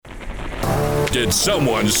Did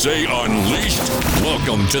someone say unleashed?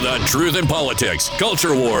 Welcome to the truth in politics,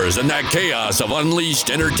 culture wars, and that chaos of unleashed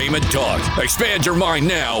entertainment talk. Expand your mind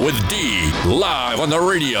now with D, live on the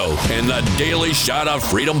radio and the Daily Shot of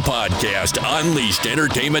Freedom podcast,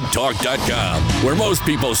 UnleashedEntertainmentTalk.com. Where most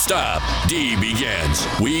people stop, D begins.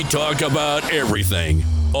 We talk about everything.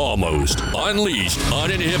 Almost. Unleashed,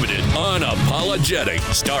 uninhibited, unapologetic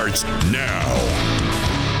starts now.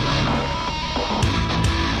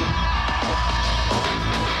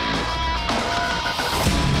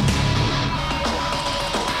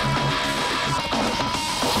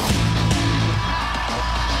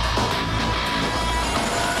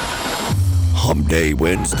 Hump Day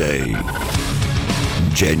Wednesday,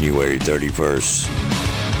 January 31st,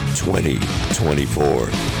 2024.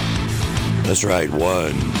 That's right,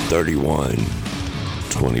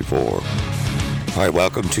 1/31/24. All right,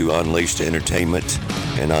 welcome to Unleashed Entertainment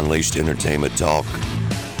and Unleashed Entertainment Talk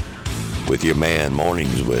with your man,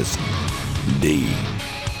 Mornings with D.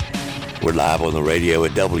 We're live on the radio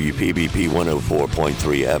at WPBP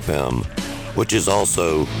 104.3 FM, which is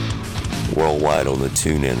also worldwide on the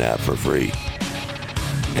TuneIn app for free.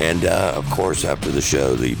 And, of course, after the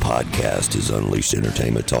show, the podcast is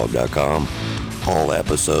UnleashedEntertainmentTalk.com. All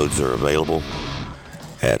episodes are available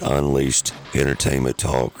at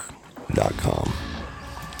UnleashedEntertainmentTalk.com.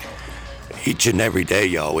 Each and every day,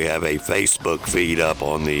 y'all, we have a Facebook feed up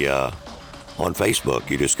on Facebook.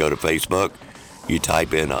 You just go to Facebook, you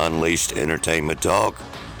type in Unleashed Entertainment Talk,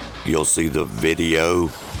 you'll see the video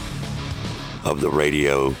of the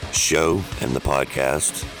radio show and the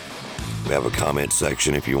podcast. We have a comment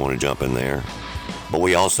section if you want to jump in there. But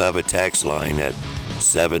we also have a text line at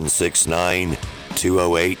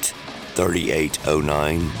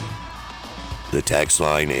 769-208-3809. The text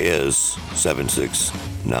line is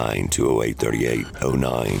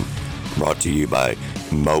 769-208-3809. Brought to you by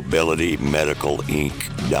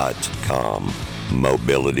MobilityMedicalInc.com.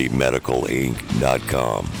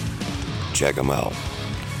 MobilityMedicalInc.com. Check them out.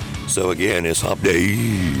 So again, it's Hump Day.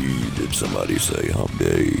 Did somebody say Hump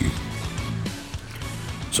Day?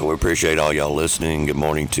 So we appreciate all y'all listening. Good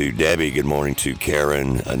morning to Debbie. Good morning to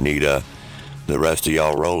Karen, Anita, the rest of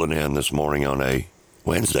y'all rolling in this morning on a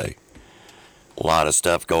Wednesday. A lot of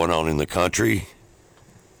stuff going on in the country.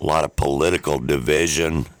 A lot of political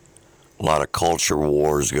division. A lot of culture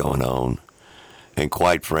wars going on. And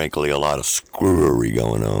quite frankly, a lot of screwery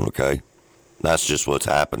going on, okay? That's just what's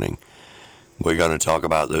happening. We're going to talk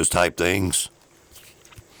about those type things.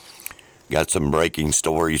 Got some breaking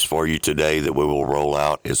stories for you today that we will roll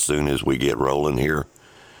out as soon as we get rolling here.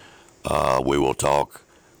 We will talk,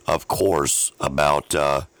 of course, about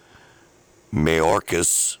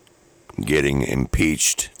Mayorkas getting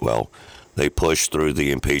impeached. Well, they pushed through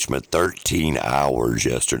the impeachment 13 hours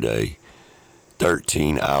yesterday.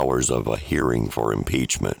 13 hours of a hearing for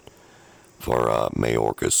impeachment for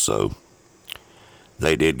Mayorkas. So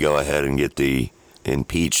they did go ahead and get the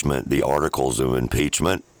impeachment, the articles of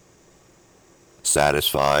impeachment,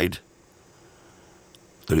 satisfied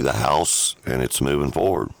through the House, and it's moving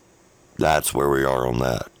forward. That's where we are on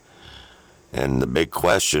that. And the big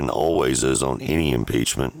question always is on any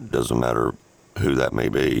impeachment, doesn't matter who that may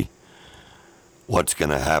be, what's going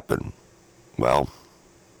to happen? Well,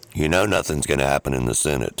 you know nothing's going to happen in the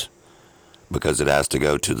Senate because it has to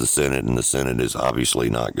go to the Senate, and the Senate is obviously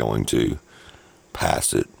not going to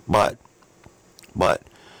pass it. But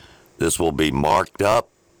this will be marked up,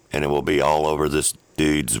 and it will be all over this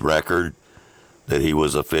dude's record that he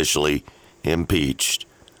was officially impeached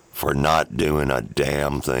for not doing a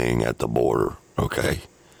damn thing at the border, okay?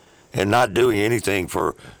 And not doing anything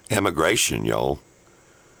for immigration, y'all.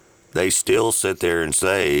 They still sit there and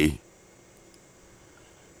say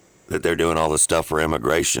that they're doing all the stuff for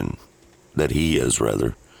immigration, that he is,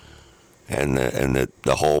 rather, and that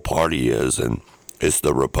the whole party is, and it's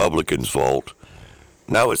the Republicans' fault.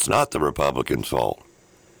 No, it's not the Republicans' fault.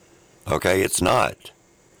 Okay, it's not.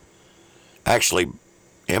 Actually,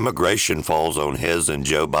 immigration falls on his and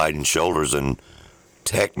Joe Biden's shoulders and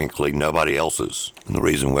technically nobody else's. And the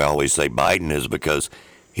reason we always say Biden is because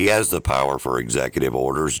he has the power for executive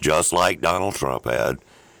orders, just like Donald Trump had,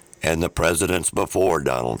 and the presidents before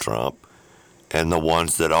Donald Trump, and the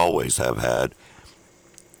ones that always have had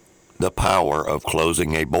the power of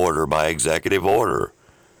closing a border by executive order.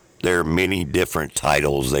 There are many different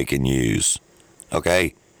titles they can use.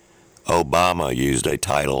 Okay? Obama used a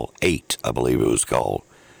Title 8, I believe it was called,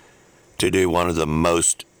 to do one of the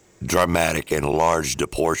most dramatic and large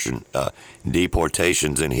deportations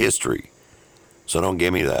in history. So don't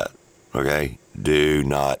give me that, okay? Do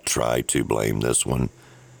not try to blame this one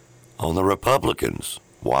on the Republicans.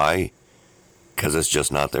 Why? Because it's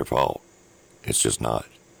just not their fault. It's just not.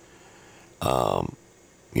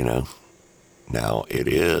 You know, now it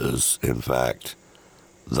is, in fact,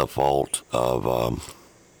 the fault of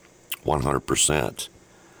 100%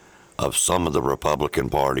 of some of the Republican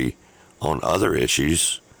Party on other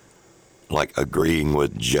issues, like agreeing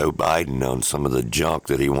with Joe Biden on some of the junk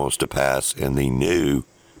that he wants to pass in the new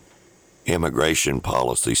immigration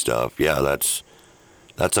policy stuff. Yeah, that's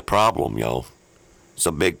a problem, y'all. It's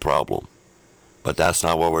a big problem. But that's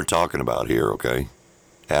not what we're talking about here, okay?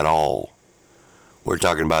 At all. We're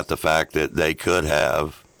talking about the fact that they could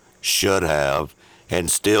have, should have, and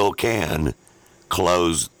still can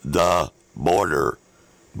close the border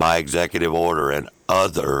by executive order and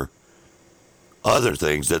other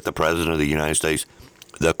things that the President of the United States,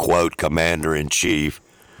 the quote, commander-in-chief,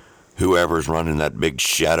 whoever's running that big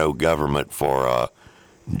shadow government for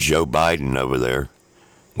Joe Biden over there,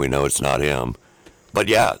 we know it's not him. But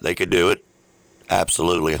yeah, they could do it.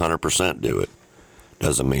 Absolutely 100% do it.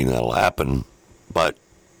 Doesn't mean that'll happen, but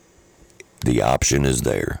the option is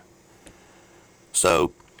there.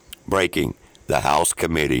 So, breaking, the House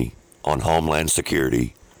Committee on Homeland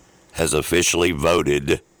Security has officially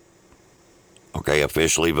voted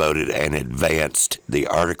and advanced the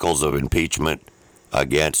articles of impeachment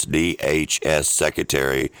against DHS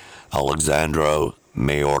Secretary Alexandro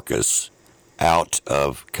Mayorkas out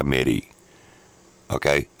of committee.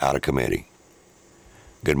 Okay, out of committee.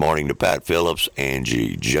 Good morning to Pat Phillips,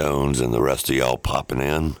 Angie Jones, and the rest of y'all popping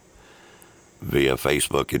in via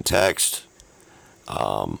Facebook and text.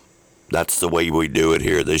 That's the way we do it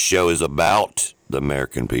here. This show is about the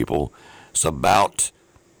American people. It's about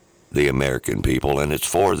the American people, and it's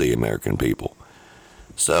for the American people.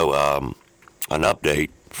 So, an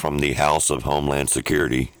update from the House of Homeland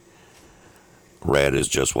Security. Red is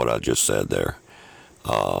just what I just said there.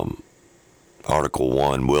 Article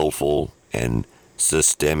 1, willful and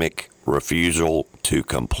systemic refusal to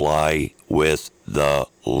comply with the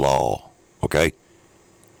law. Okay?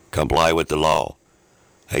 Comply with the law.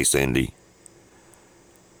 Hey, Cindy.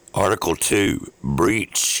 Article 2,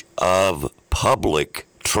 breach of public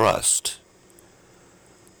trust.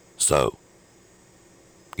 So,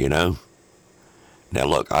 now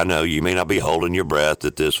look, I know you may not be holding your breath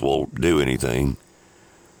that this will do anything,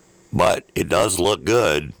 but it does look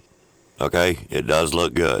good. Okay? It does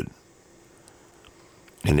look good.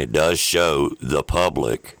 And it does show the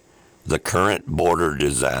public the current border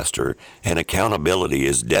disaster, and accountability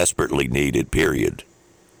is desperately needed, period.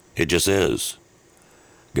 It just is.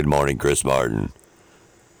 Good morning, Chris Martin.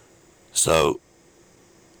 So,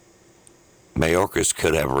 Mayorkas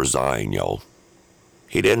could have resigned, y'all.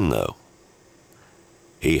 He didn't, though.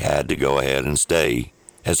 He had to go ahead and stay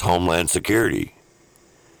as Homeland Security.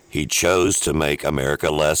 He chose to make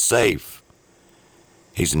America less safe.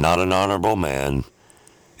 He's not an honorable man,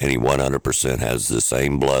 and he 100% has the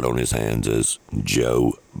same blood on his hands as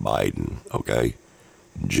Joe Biden, okay?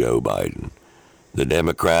 Joe Biden. The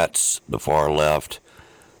Democrats, the far left,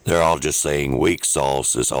 they're all just saying weak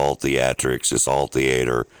sauce, it's all theatrics, it's all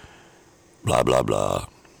theater, blah, blah, blah.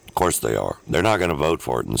 Of course they are. They're not going to vote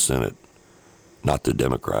for it in the Senate. Not the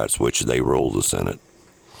Democrats, which they rule the Senate.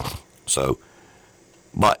 So,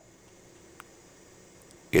 but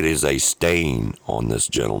it is a stain on this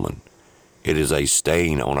gentleman. It is a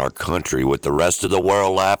stain on our country with the rest of the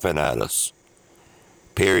world laughing at us.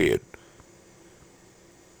 Period.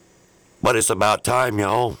 But it's about time,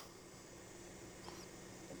 y'all.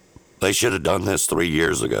 They should have done this 3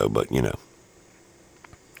 years ago, but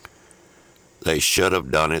they should have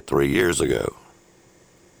done it 3 years ago.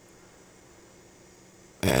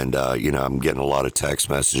 And, I'm getting a lot of text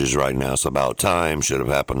messages right now. It's about time. Should have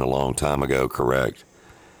happened a long time ago. Correct.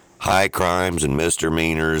 High crimes and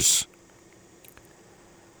misdemeanors.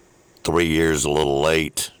 3 years a little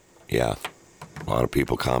late. Yeah. A lot of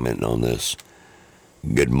people commenting on this.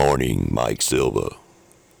 Good morning, Mike Silva.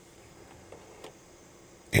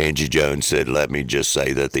 Angie Jones said, let me just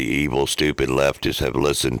say that the evil, stupid leftists have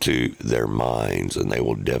listened to their minds, and they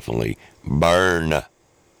will definitely burn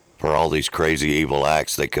for all these crazy evil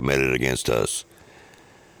acts they committed against us.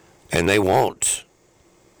 And they will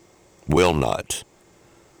not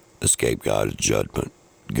escape God's judgment.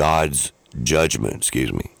 God's judgment,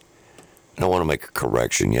 excuse me. And I want to make a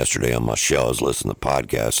correction. Yesterday on my show, I was listening to the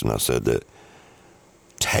podcast, and I said that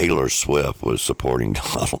Taylor Swift was supporting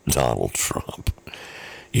Donald Trump.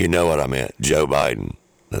 You know what I meant. Joe Biden.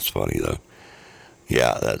 That's funny, though.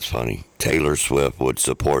 Yeah, that's funny. Taylor Swift would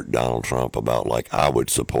support Donald Trump about like I would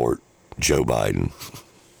support Joe Biden.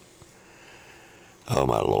 Oh,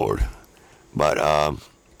 my Lord. But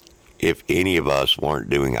if any of us weren't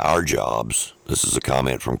doing our jobs, this is a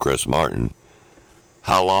comment from Chris Martin,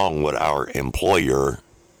 how long would our employer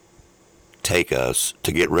take us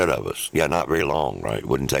to get rid of us? Yeah, not very long, right?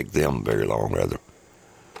 Wouldn't take them very long, rather.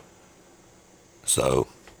 So,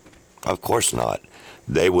 of course not.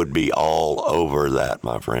 They would be all over that,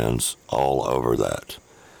 my friends, all over that.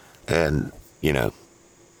 And,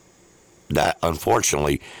 that,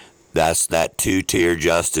 unfortunately, that's that two-tier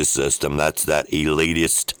justice system. That's that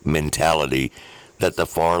elitist mentality that the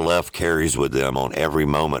far left carries with them on every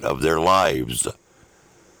moment of their lives.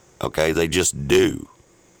 Okay, they just do.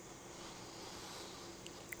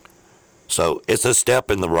 So it's a step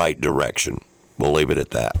in the right direction. We'll leave it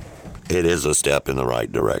at that. It is a step in the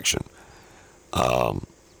right direction.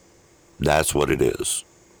 That's what it is.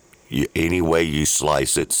 Any way you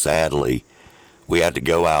slice it, sadly, we had to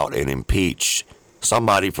go out and impeach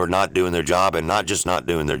somebody for not doing their job, and not just not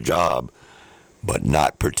doing their job, but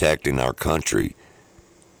not protecting our country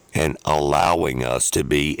and allowing us to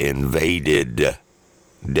be invaded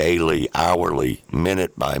daily, hourly,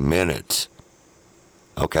 minute by minute.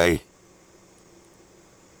 Okay?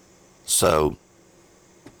 So,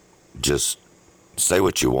 just say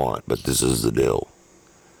what you want, but this is the deal.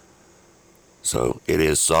 So, it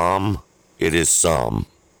is some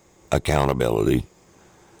accountability.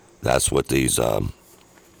 That's what these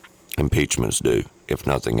impeachments do, if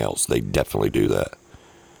nothing else. They definitely do that.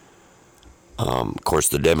 Of course,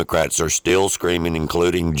 the Democrats are still screaming,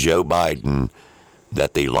 including Joe Biden,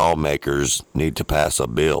 that the lawmakers need to pass a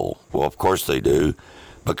bill. Well, of course they do,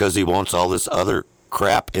 because he wants all this other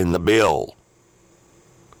crap in the bill.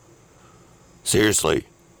 Seriously,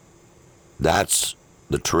 that's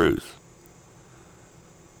the truth.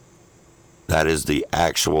 That is the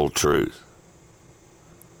actual truth.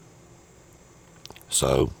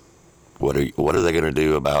 So, what are they going to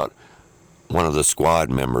do about one of the squad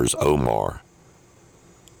members, Omar?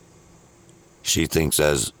 She thinks,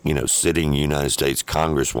 as sitting United States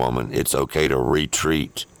Congresswoman, it's okay to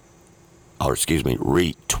retweet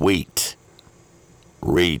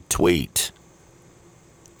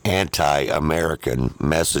anti-American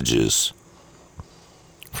messages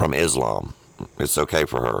from Islam. It's okay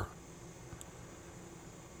for her.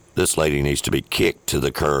 This lady needs to be kicked to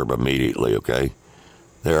the curb immediately, okay?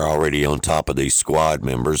 They're already on top of these squad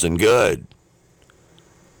members, and good.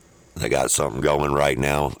 They got something going right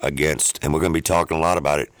now against, and we're going to be talking a lot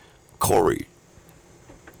about it, Corey.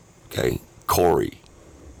 Okay? Corey.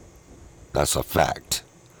 That's a fact.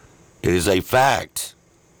 It is a fact.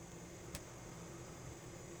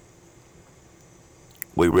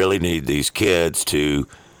 We really need these kids to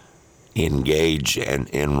engage and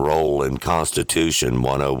enroll in Constitution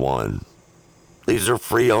 101. These are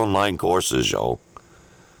free online courses, y'all.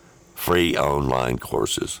 Free online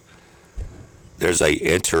courses. There's a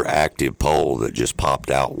interactive poll that just popped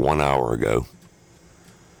out 1 hour ago.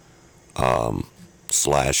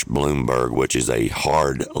 Slash Bloomberg, which is a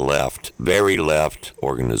hard left, very left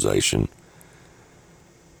organization.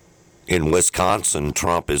 In Wisconsin,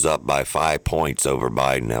 Trump is up by 5 points over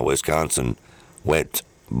Biden. Now, Wisconsin went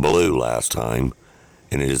blue last time,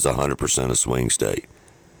 and it is 100% a swing state.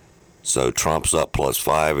 So Trump's up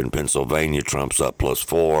 +5 in Pennsylvania. Trump's up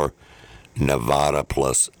 +4. Nevada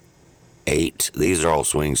 +8. These are all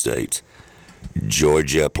swing states.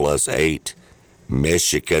 Georgia +8.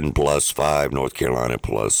 Michigan +5. North Carolina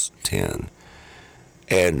 +10.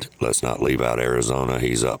 And let's not leave out Arizona.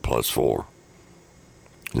 He's up +4.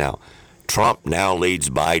 Now, Trump now leads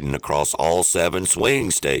Biden across all 7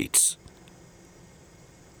 swing states.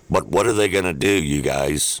 But what are they going to do, you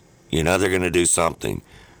guys? They're going to do something.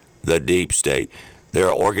 The deep state. There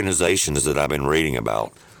are organizations that I've been reading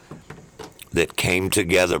about that came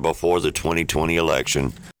together before the 2020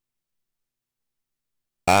 election.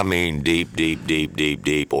 I mean,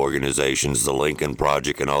 deep organizations, the Lincoln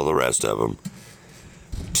Project and all the rest of them,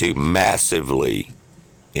 to massively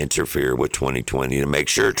interfere with 2020 to make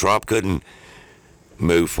sure Trump couldn't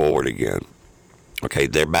move forward again. Okay,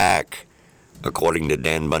 they're back. According to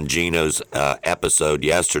Dan Bongino's episode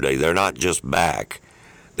yesterday, they're not just back.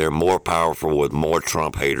 They're more powerful with more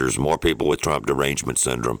Trump haters, more people with Trump derangement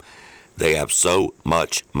syndrome. They have so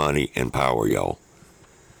much money and power, y'all.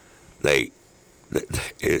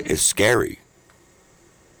 It's scary.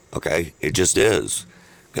 Okay? It just is.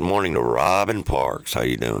 Good morning to Robin Parks. How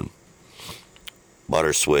you doing?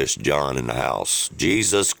 Butter Swish John in the house.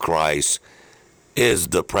 Jesus Christ is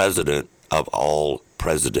the president of all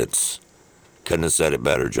presidents. Couldn't have said it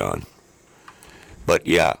better, John. But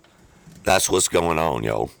yeah, that's what's going on,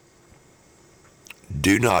 y'all.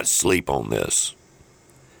 Do not sleep on this.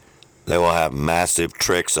 They will have massive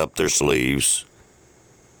tricks up their sleeves.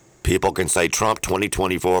 People can say Trump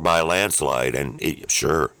 2024 by a landslide, and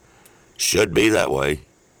sure, Should be that way.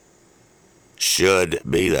 Should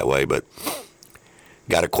be that way, but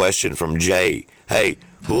got a question from Jay. Hey,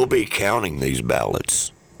 who'll be counting these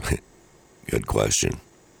ballots? Good question.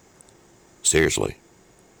 Seriously.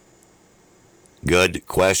 Good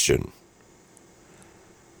question.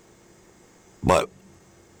 But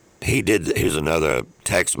here's another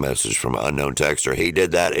text message from an unknown texter. He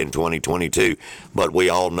did that in 2022, but we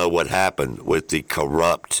all know what happened with the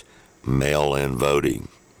corrupt mail-in voting.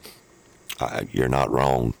 You're not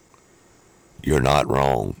wrong. You're not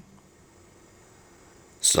wrong.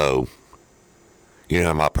 So,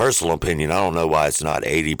 in my personal opinion, I don't know why it's not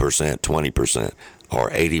 80%, 20%, or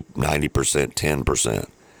 80, 90%, 10%.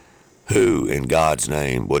 Who, in God's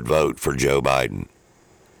name, would vote for Joe Biden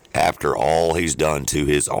after all he's done to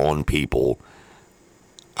his own people,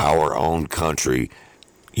 our own country,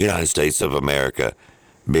 United States of America,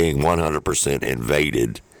 being 100%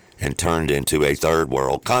 invaded and turned into a third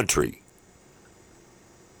world country?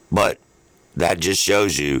 But that just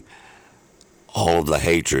shows you all of the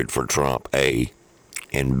hatred for Trump, A,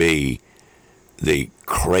 and B, the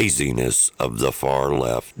craziness of the far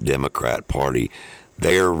left Democrat Party.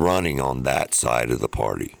 They're running on that side of the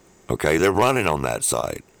party. Okay? They're running on that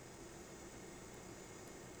side.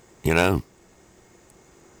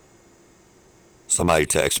 Somebody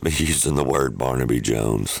texted me using the word Barnaby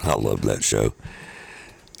Jones. I love that show.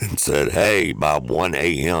 And said, hey, by 1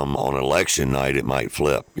 a.m. on election night, it might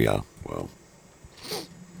flip. Yeah, well,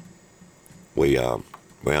 we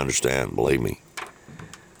understand, believe me.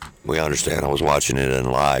 We understand. I was watching it in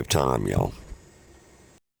live time, y'all.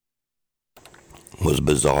 It was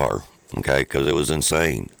bizarre, okay, because it was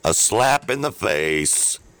insane. A slap in the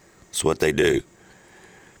face. That's what they do.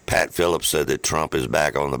 Pat Phillips said that Trump is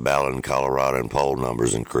back on the ballot in Colorado and poll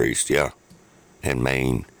numbers increased. Yeah. And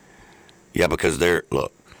Maine. Yeah, because they're going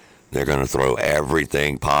to throw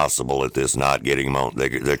everything possible at this not getting him on.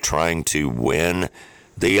 They're trying to win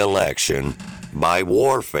the election by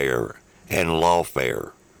warfare and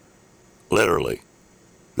lawfare. Literally.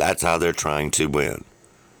 That's how they're trying to win.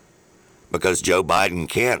 Because Joe Biden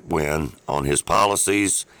can't win on his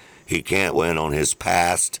policies. He can't win on his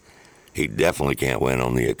past. He definitely can't win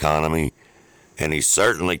on the economy. And he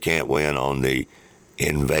certainly can't win on the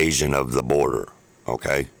invasion of the border.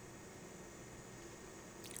 Okay?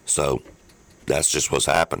 So, that's just what's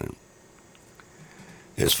happening.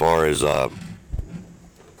 As far as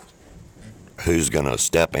who's going to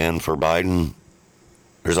step in for Biden,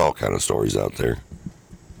 there's all kind of stories out there.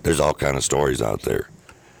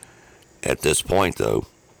 At this point, though,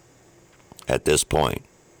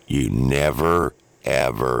 you never,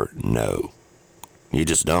 ever know. You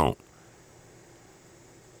just don't.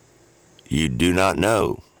 You do not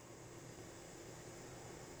know.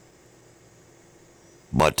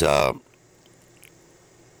 But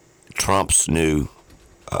Trump's new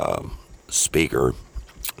speaker,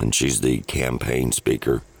 and she's the campaign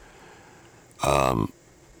speaker,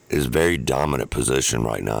 is very dominant position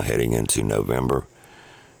right now heading into November.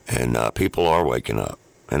 And people are waking up.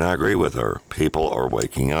 And I agree with her. People are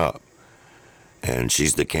waking up. And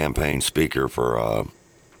she's the campaign speaker for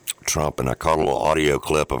Trump. And I caught a little audio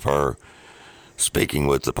clip of her speaking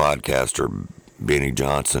with the podcaster Benny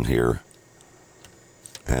Johnson here.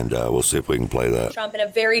 And we'll see if we can play that. Trump in a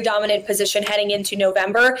very dominant position heading into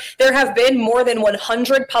November. There have been more than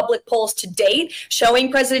 100 public polls to date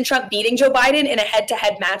showing President Trump beating Joe Biden in a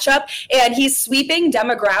head-to-head matchup. And he's sweeping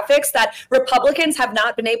demographics that Republicans have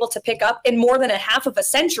not been able to pick up in more than a half of a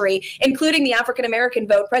century, including the African-American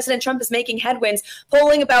vote. President Trump is making headwinds,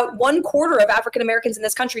 polling about 1/4 of African-Americans in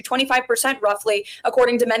this country, 25% roughly,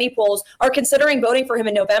 according to many polls, are considering voting for him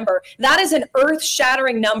in November. That is an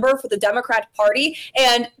earth-shattering number for the Democrat Party.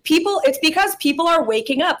 And it's because people are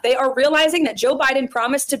waking up. They are realizing that Joe Biden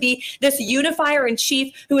promised to be this unifier in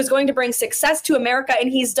chief who is going to bring success to America,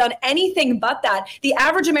 and he's done anything but that. The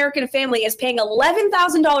average American family is paying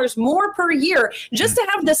 $11,000 more per year just to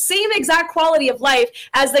have the same exact quality of life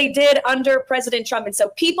as they did under President Trump. And so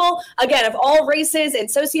people, again, of all races and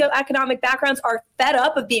socioeconomic backgrounds are fed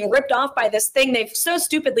up of being ripped off by this thing they've so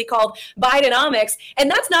stupidly called Bidenomics.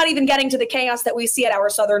 And that's not even getting to the chaos that we see at our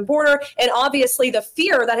southern border and obviously the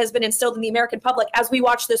fear that has been instilled in the American public as we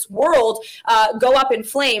watch this world go up in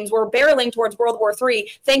flames. We're barreling towards World War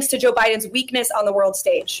III thanks to Joe Biden's weakness on the world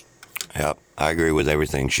stage. Yep, I agree with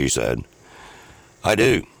everything she said. I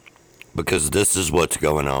do, because this is what's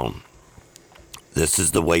going on. This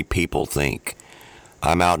is the way people think.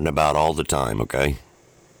 I'm out and about all the time, okay?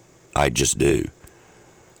 I just do.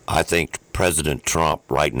 I think President Trump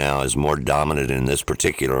right now is more dominant in this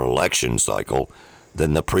particular election cycle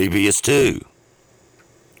than the previous two.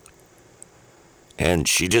 And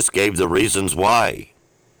she just gave the reasons why.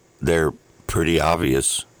 They're pretty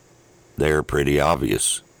obvious. They're pretty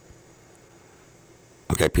obvious.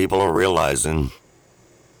 Okay, people are realizing,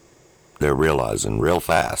 they're realizing real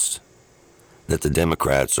fast that the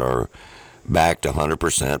Democrats are backed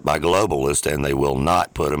 100% by globalists, and they will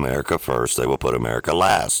not put America first. They will put America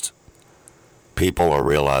last. People are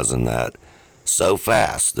realizing that so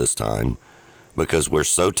fast this time because we're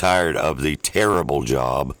so tired of the terrible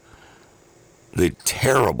job that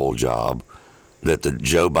the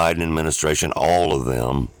Joe Biden administration, all of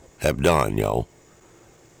them, have done, y'all.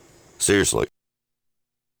 Seriously.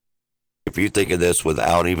 If you think of this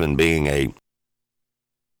without even being a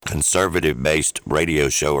conservative-based radio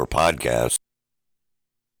show or podcast,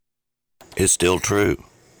 it's still true.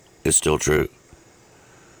 It's still true.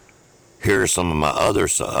 Here are some of my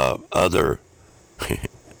other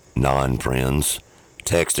non-friends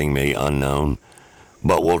texting me, unknown.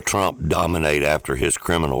 But will Trump dominate after his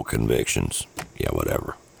criminal convictions? Yeah,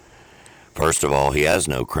 whatever. First of all, he has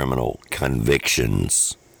no criminal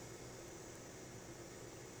convictions.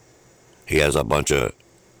 He has a bunch of,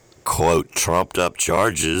 quote, trumped up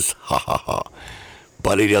charges, ha ha ha.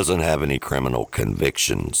 But he doesn't have any criminal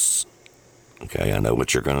convictions. Okay, I know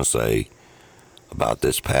what you're going to say about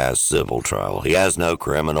this past civil trial. He has no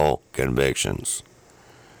criminal convictions.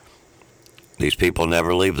 These people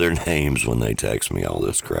never leave their names when they text me all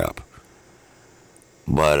this crap.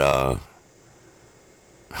 But,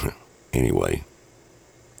 anyway.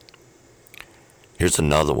 Here's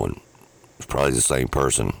another one. It's probably the same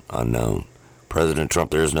person, unknown. President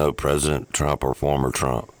Trump, there's no President Trump or former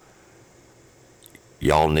Trump.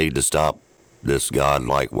 Y'all need to stop this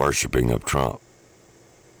godlike worshiping of Trump.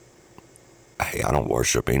 Hey, I don't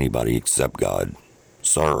worship anybody except God,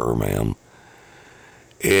 sir or ma'am.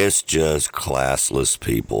 It's just classless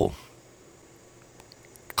people.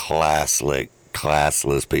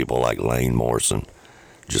 Classless people like Lane Morrison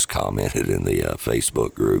just commented in the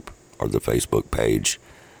Facebook group or the Facebook page.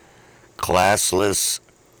 Classless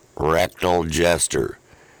rectal jester.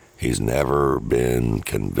 He's never been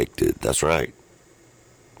convicted. That's right.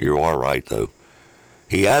 You are right, though.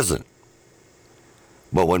 He hasn't.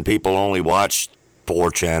 But when people only watch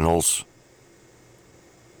 4 channels,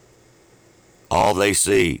 all they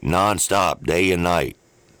see nonstop, day and night,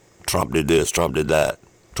 Trump did this, Trump did that,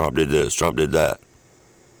 Trump did this, Trump did that.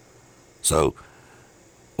 So,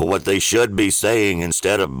 what they should be saying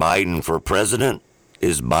instead of Biden for president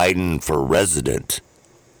is Biden for resident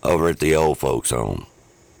over at the old folks' home.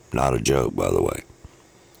 Not a joke, by the way.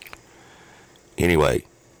 Anyway,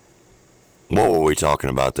 what were we talking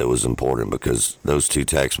about that was important? Because those 2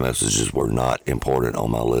 text messages were not important on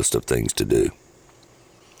my list of things to do.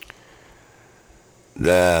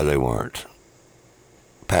 Nah, they weren't.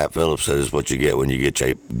 Pat Phillips says what you get when you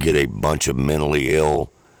get a bunch of mentally ill,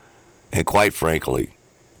 and quite frankly,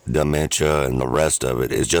 dementia and the rest of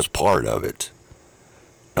it is just part of it.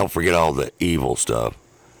 Don't forget all the evil stuff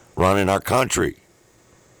running our country.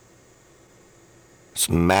 It's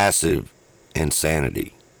massive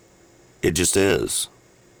insanity. It just is.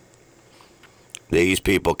 These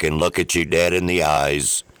people can look at you dead in the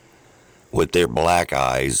eyes with their black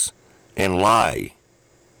eyes and lie.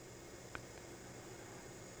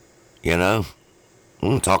 You know, I'm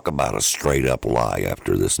going to talk about a straight up lie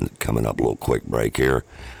after this coming up a little quick break here.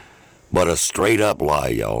 But a straight up lie,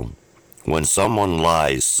 y'all. When someone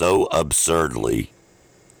lies so absurdly,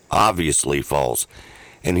 obviously false.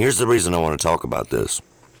 And here's the reason I want to talk about this.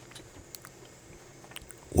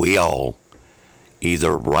 We all,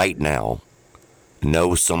 either right now,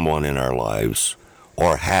 know someone in our lives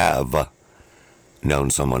or have known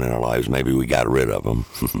someone in our lives, maybe we got rid of them,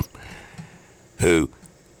 who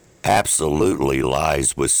absolutely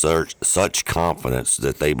lies with such confidence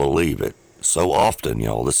that they believe it. So often,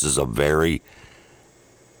 y'all, this is a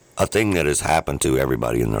thing that has happened to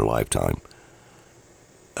everybody in their lifetime,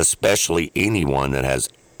 especially anyone that has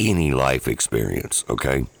any life experience,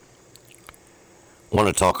 okay? I want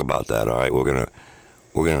to talk about that, all right? We're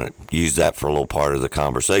gonna use that for a little part of the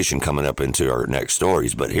conversation coming up into our next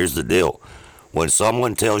stories. But here's the deal. When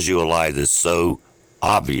someone tells you a lie that's so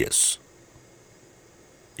obvious,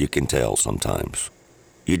 you can tell sometimes.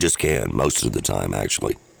 You just can, most of the time,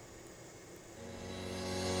 actually.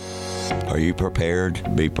 Are you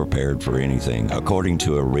prepared? Be prepared for anything. According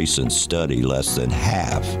to a recent study, less than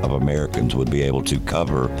half of Americans would be able to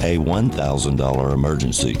cover a $1,000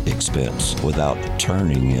 emergency expense without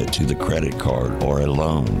turning it to the credit card or a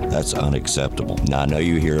loan. That's unacceptable. Now, I know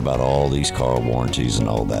you hear about all these car warranties and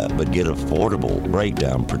all that, but get affordable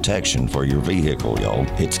breakdown protection for your vehicle, y'all.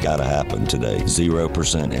 It's got to happen today.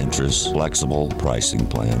 0% interest, flexible pricing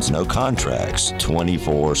plans, no contracts,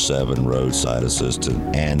 24/7 roadside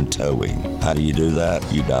assistance, and towing. How do you do that?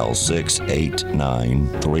 You dial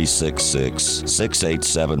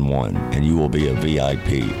 689-366-6871, and you will be a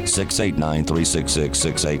VIP.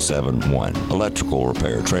 689-366-6871. Electrical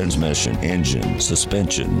repair, transmission, engine,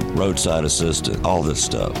 suspension, roadside assistance, all this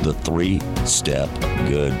stuff. The 3-step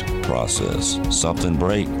good process. Something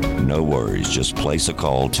break? No worries. Just place a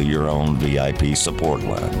call to your own VIP support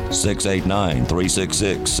line.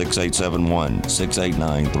 689-366-6871.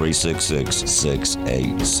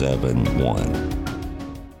 689-366-6871.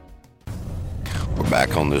 We're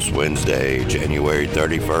back on this Wednesday, January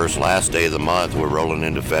 31st, last day of the month. We're rolling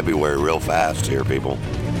into February real fast here, people.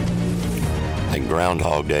 I think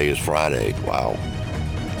Groundhog Day is Friday. Wow.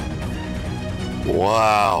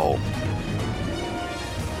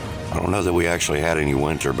 I don't know that we actually had any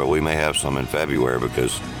winter, but we may have some in February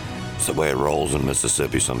because it's the way it rolls in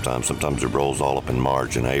Mississippi sometimes. Sometimes it rolls all up in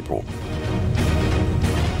March and April.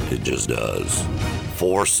 It just does.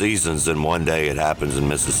 4 seasons in one day. It happens in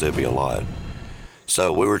Mississippi a lot.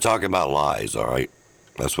 So we were talking about lies, all right?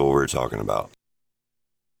 That's what we were talking about.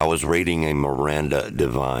 I was reading a Miranda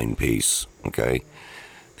Devine piece, okay?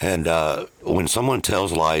 And when someone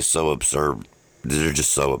tells lies so absurd, they're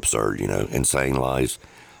just so absurd, insane lies.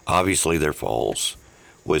 Obviously, they're false.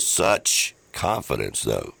 With such confidence,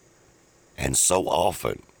 though, and so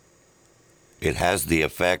often, it has the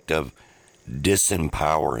effect of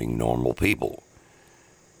disempowering normal people.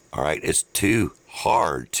 All right? It's too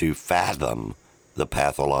hard to fathom the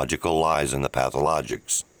pathological lies and the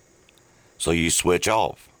pathologics. So you switch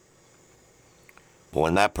off.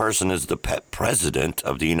 When that person is the president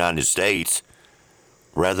of the United States,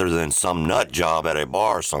 rather than some nut job at a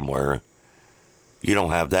bar somewhere, you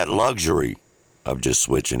don't have that luxury of just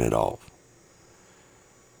switching it off.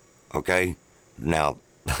 Okay? Now,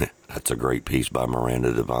 that's a great piece by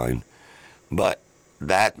Miranda Devine. But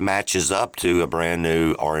that matches up to a brand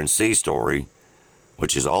new RNC story,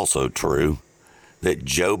 which is also true, that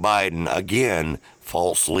Joe Biden, again,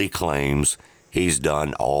 falsely claims he's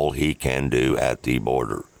done all he can do at the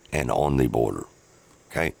border and on the border.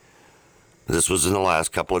 Okay? This was in the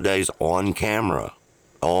last couple of days on camera.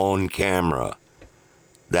 On camera.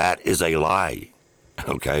 That is a lie.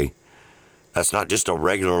 Okay? That's not just a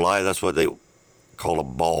regular lie. That's what they call a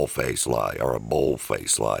bald-faced lie or a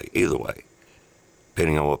bold-faced lie. Either way,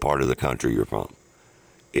 depending on what part of the country you're from.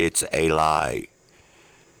 It's a lie.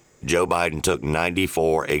 Joe Biden took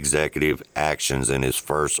 94 executive actions in his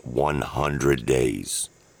first 100 days.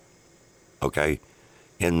 Okay?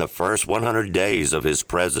 In the first 100 days of his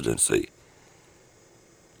presidency,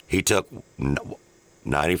 he took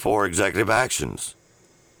 94 executive actions,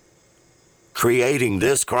 creating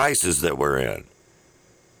this crisis that we're in.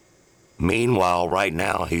 Meanwhile, right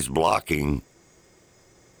now, he's blocking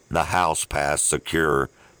the House-passed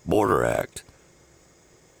Secure Border Act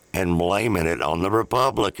and blaming it on the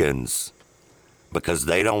Republicans because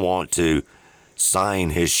they don't want to sign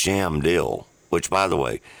his sham deal, which, by the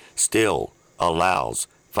way, still allows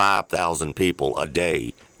 5,000 people a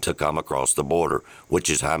day to come across the border, which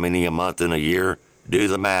is how many a month and a year? Do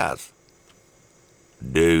the math.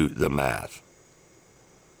 Do the math.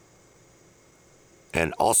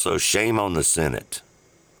 And also, shame on the Senate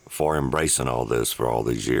for embracing all this for all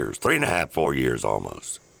these years. 3.5, 4 years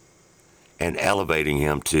almost. And elevating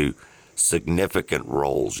him to significant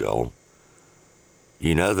roles, y'all.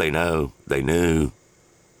 You know they knew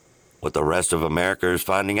what the rest of America is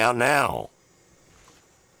finding out now.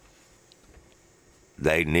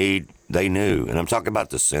 They knew. And I'm talking about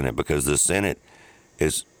the Senate because the Senate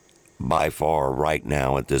is by far right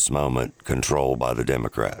now at this moment controlled by the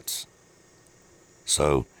Democrats.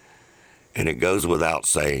 So, and it goes without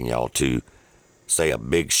saying, y'all, to say a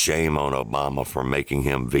big shame on Obama for making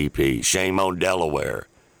him VP. Shame on Delaware.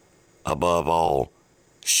 Above all,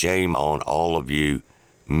 shame on all of you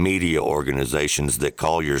media organizations that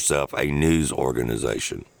call yourself a news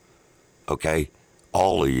organization. Okay?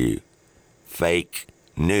 All of you. Fake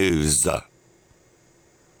news.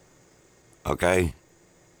 Okay?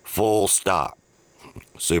 Full stop.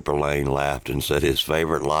 Super Lane laughed and said his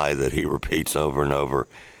favorite lie that he repeats over and over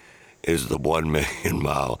is the 1 million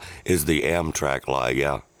mile, is the Amtrak lie.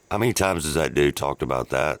 Yeah. How many times has that dude talked about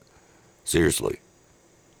that? Seriously.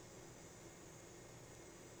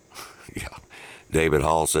 David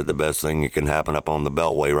Hall said the best thing that can happen up on the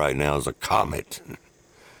Beltway right now is a comet.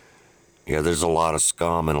 Yeah, there's a lot of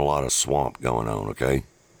scum and a lot of swamp going on, okay?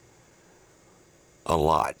 A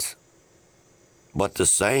lot. But the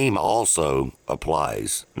same also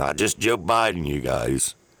applies, not just Joe Biden, you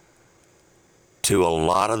guys, to a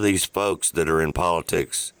lot of these folks that are in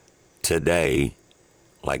politics today,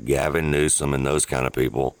 like Gavin Newsom and those kind of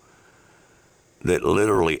people, that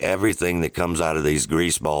literally everything that comes out of these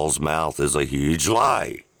greaseballs' mouth is a huge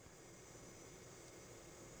lie.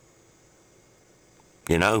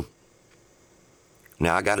 You know?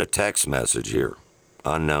 Now, I got a text message here,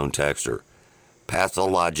 unknown texter.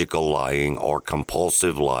 Pathological lying or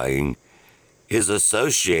compulsive lying is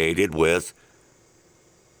associated with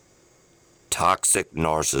toxic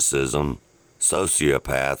narcissism,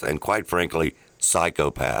 sociopath, and quite frankly,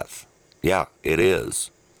 psychopath. Yeah, it is.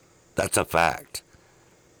 That's a fact.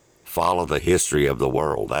 Follow the history of the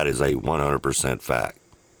world. That is a 100% fact.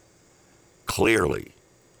 Clearly,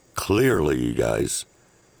 you guys,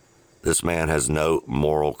 this man has no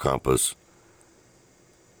moral compass.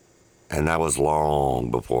 And that was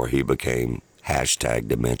long before he became hashtag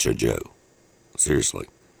Dementia Joe. Seriously,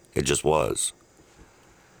 it just was.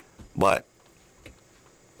 But,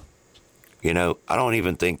 you know, I don't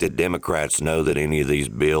even think that Democrats know that any of these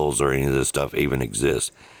bills or any of this stuff even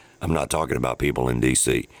exists. I'm not talking about people in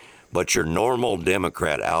D.C. But your normal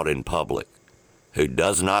Democrat out in public who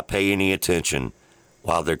does not pay any attention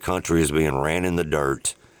while their country is being ran in the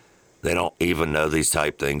dirt, they don't even know these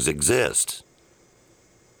type things exist.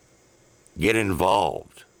 Get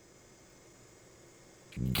involved.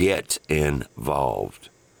 Get involved.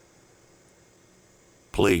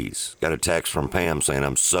 Please. Got a text from Pam saying,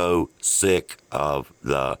 I'm so sick of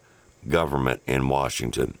the government in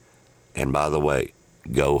Washington. And by the way,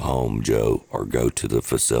 go home, Joe, or go to the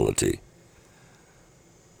facility.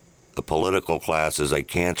 The political class is a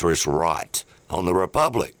cancerous rot on the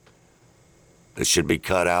republic that should be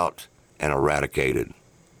cut out and eradicated.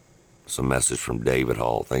 It's a message from David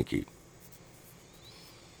Hall. Thank you.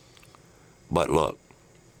 But look,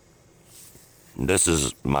 this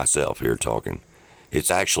is myself here talking.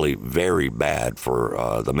 It's actually very bad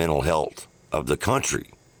for the mental health of the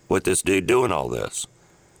country with this dude doing all this.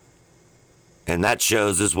 And that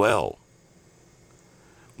shows as well.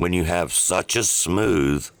 When you have such a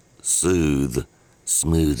smooth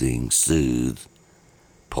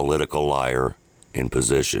political liar in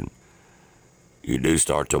position, you do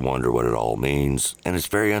start to wonder what it all means. And it's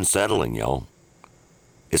very unsettling, y'all.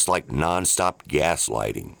 It's like nonstop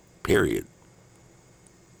gaslighting, period.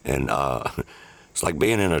 And it's like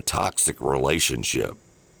being in a toxic relationship,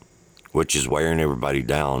 which is wearing everybody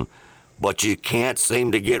down, but you can't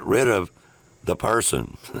seem to get rid of the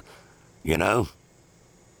person, you know?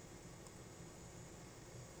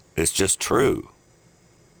 It's just true.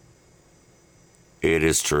 It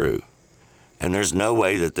is true. And there's no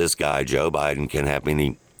way that this guy, Joe Biden, can have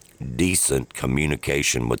any decent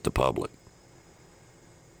communication with the public.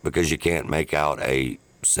 Because you can't make out a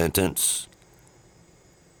sentence.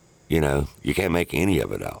 You know, you can't make any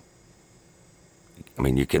of it out. I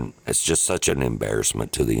mean, it's just such an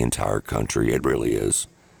embarrassment to the entire country. It really is.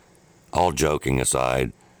 All joking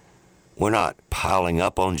aside, we're not piling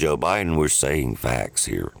up on Joe Biden. We're saying facts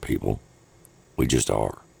here, people. We just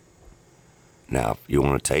are. Now, if you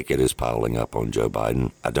want to take it as piling up on Joe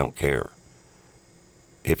Biden, I don't care.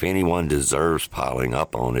 If anyone deserves piling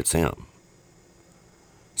up on, it's him.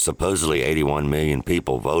 Supposedly 81 million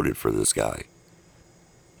people voted for this guy.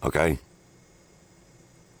 Okay?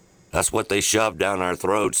 That's what they shoved down our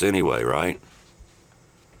throats anyway, right?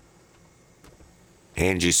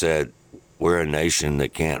 Angie said, we're a nation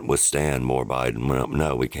that can't withstand more Biden.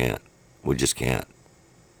 No, we can't. We just can't.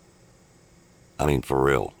 I mean, for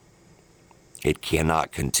real. It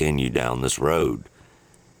cannot continue down this road.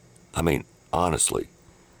 I mean, honestly,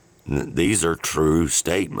 these are true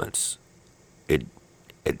statements.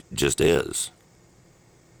 It just is.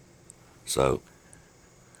 So,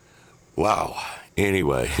 wow.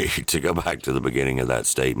 Anyway, to go back to the beginning of that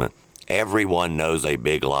statement, everyone knows a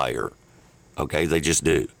big liar. Okay, they just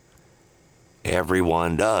do.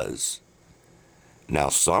 Everyone does. Now,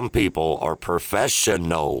 some people are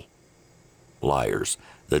professional liars.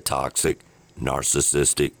 The toxic,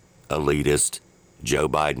 narcissistic, elitist, Joe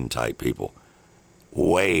Biden type people.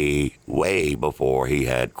 Way, way before he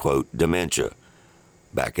had, quote, dementia.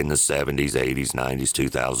 Back in the 70s, 80s, 90s,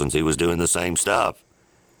 2000s, he was doing the same stuff.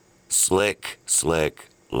 Slick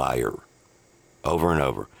liar. Over and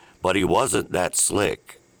over. But he wasn't that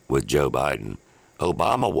slick with Joe Biden.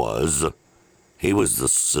 Obama was. He was the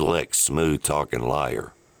slick, smooth-talking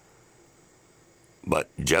liar. But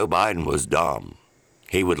Joe Biden was dumb.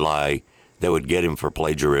 he would lie that would get him for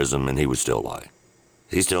plagiarism, and he would still lie.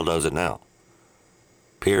 He still does it now.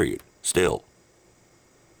 Period. Still.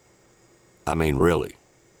 I mean, really.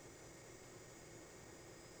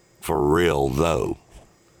 For real, though.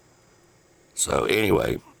 So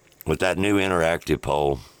anyway, with that new interactive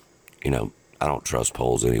poll, you know, I don't trust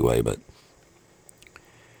polls anyway, but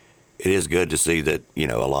it is good to see that, you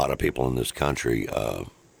know, a lot of people in this country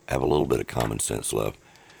have a little bit of common sense left.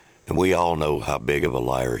 And we all know how big of a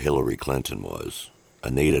liar Hillary Clinton was.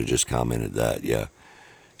 Anita just commented that, yeah.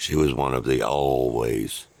 She was one of the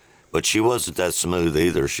always. But she wasn't that smooth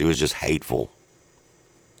either. She was just hateful.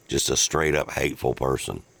 Just a straight up hateful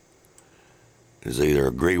person. Is either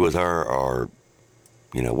agree with her or,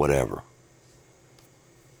 you know, whatever.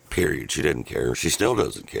 Period. She didn't care. She still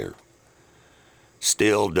doesn't care.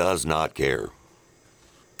 Still does not care.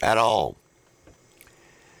 At all.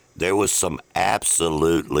 There was some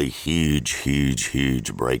absolutely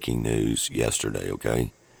huge breaking news yesterday,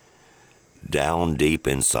 okay? Down deep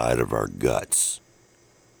inside of our guts.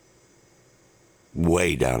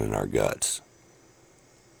 Way down in our guts.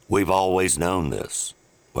 We've always known this.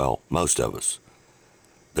 Well, most of us.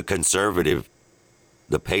 The conservative,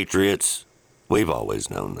 the patriots, we've always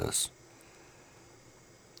known this.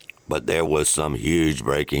 But there was some huge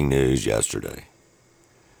breaking news yesterday.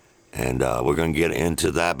 And we're going to get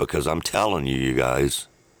into that because I'm telling you, you guys,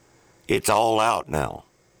 it's all out now.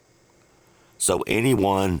 So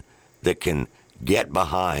anyone that can get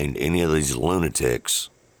behind any of these lunatics,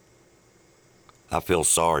 I feel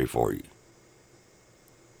sorry for you.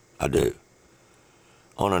 I do.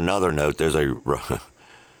 On another note, there's a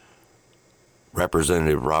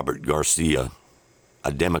Representative Robert Garcia,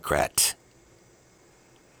 a Democrat,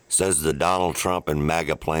 says the Donald Trump and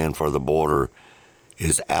MAGA plan for the border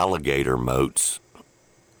is alligator moats,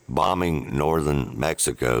 bombing northern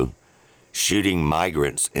Mexico, shooting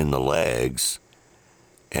migrants in the legs,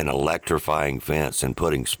 and electrifying fence and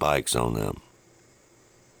putting spikes on them.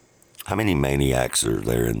 How many maniacs are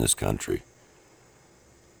there in this country?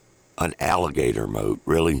 An alligator moat,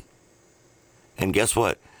 really? And guess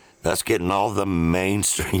what? That's getting all the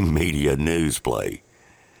mainstream media news play.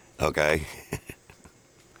 Okay?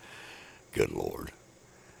 Good Lord.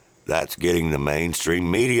 That's getting the mainstream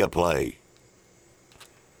media play.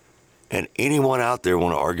 And anyone out there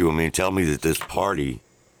want to argue with me and tell me that this party,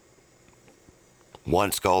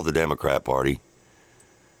 once called the Democrat Party,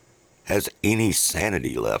 has any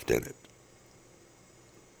sanity left in it?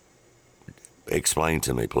 Explain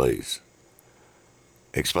to me, please.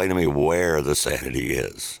 Explain to me where the sanity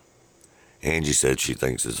is. Angie said she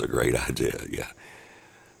thinks it's a great idea, yeah.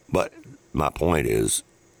 But my point is,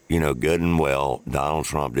 you know, good and well, Donald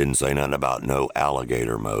Trump didn't say nothing about no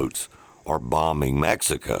alligator moats or bombing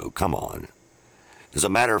Mexico. Come on. As a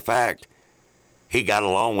matter of fact, he got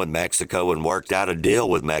along with Mexico and worked out a deal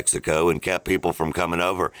with Mexico and kept people from coming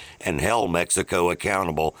over and held Mexico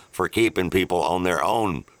accountable for keeping people on their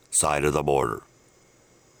own side of the border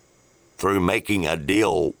through making a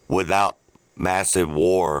deal without massive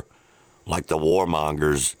war like the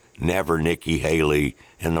warmongers, never Nikki Haley,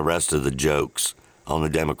 and the rest of the jokes on the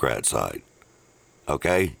Democrat side.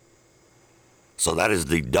 Okay? So that is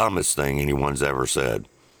the dumbest thing anyone's ever said.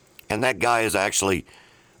 And that guy is actually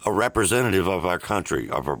a representative of our country,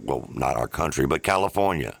 well, not our country, but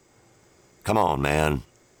California. Come on, man.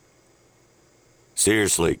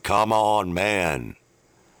 Seriously, come on, man.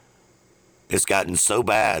 It's gotten so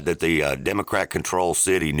bad that the Democrat-controlled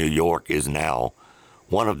city, New York, is now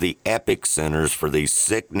one of the epic centers for these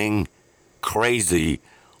sickening, crazy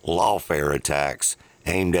lawfare attacks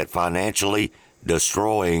aimed at financially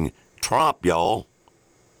destroying Trump, y'all.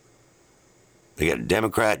 They got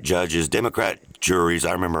Democrat judges, Democrat juries.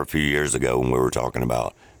 I remember a few years ago when we were talking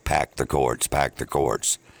about pack the courts.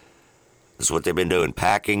 That's what they've been doing,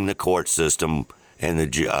 packing the court system and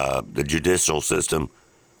the judicial system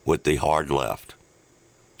with the hard left.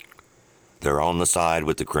 They're on the side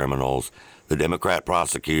with the criminals, the Democrat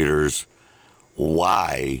prosecutors.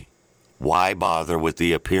 Why bother with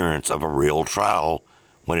the appearance of a real trial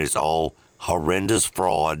when it's all horrendous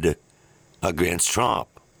fraud against Trump?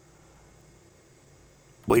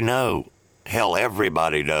 We know. Hell,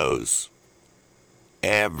 everybody knows.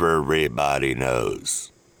 Everybody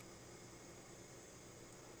knows.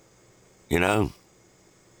 You know?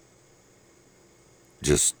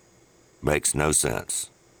 Just makes no sense.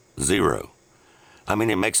 Zero. I mean,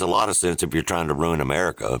 it makes a lot of sense if you're trying to ruin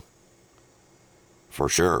America. For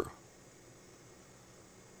sure.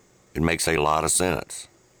 It makes a lot of sense.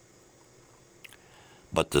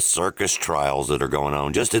 But the circus trials that are going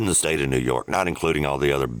on just in the state of New York, not including all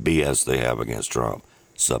the other BS they have against Trump,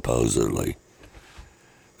 supposedly.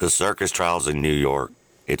 The circus trials in New York,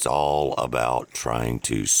 it's all about trying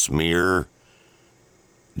to smear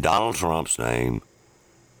Donald Trump's name,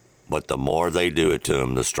 but the more they do it to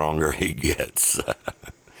him, the stronger he gets.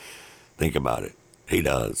 Think about it. He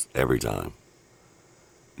does, every time.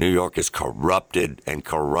 New York is corrupted and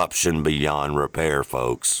corruption beyond repair,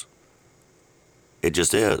 folks. It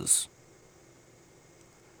just is.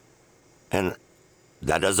 And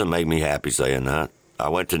that doesn't make me happy saying that. I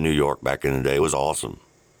went to New York back in the day. It was awesome.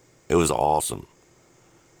 It was awesome.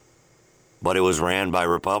 But it was ran by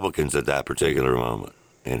Republicans at that particular moment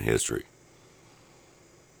in history.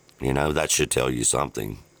 You know, that should tell you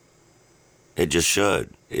something. It just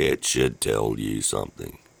should. It should tell you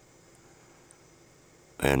something.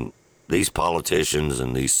 And these politicians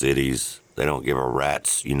in these cities, they don't give a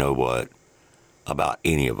rat's, you know what, about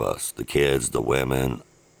any of us. The kids, the women.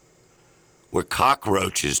 We're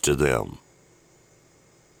cockroaches to them.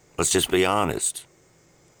 Let's just be honest.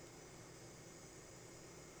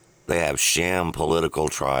 They have sham political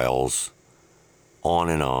trials on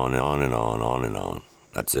and on and on and on, on and on.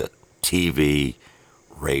 That's it. TV,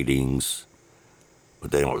 ratings.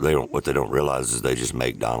 What they don't realize is they just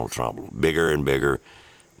make Donald Trump bigger and bigger.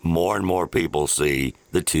 More and more people see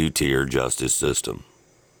the two-tier justice system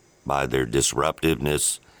by their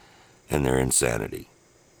disruptiveness and their insanity.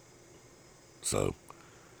 So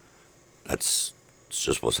it's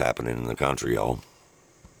just what's happening in the country, y'all.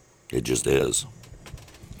 It just is.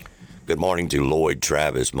 Good morning to Lloyd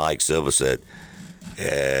Travis. Mike Silva said,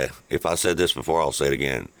 if I said this before, I'll say it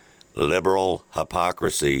again. Liberal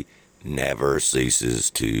hypocrisy never ceases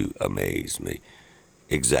to amaze me.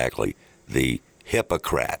 Exactly. The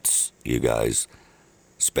hypocrites, you guys,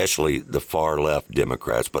 especially the far left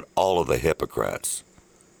Democrats, but all of the hypocrites,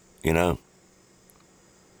 you know?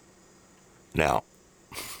 Now,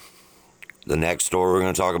 the next story we're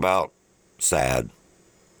going to talk about, sad.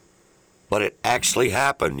 But it actually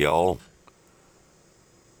happened, y'all.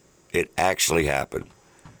 It actually happened.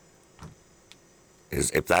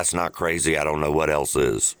 If that's not crazy, I don't know what else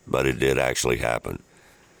is. But it did actually happen.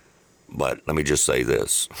 But let me just say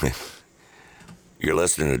this. You're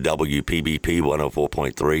listening to WPBP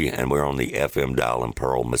 104.3, and we're on the FM dial in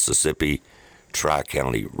Pearl, Mississippi,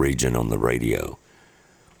 Tri-County region on the radio.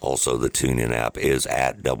 Also, the TuneIn app is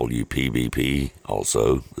at WPBP,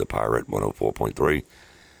 also the Pirate 104.3.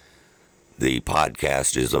 The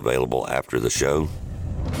podcast is available after the show.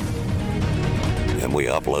 And we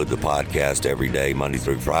upload the podcast every day, Monday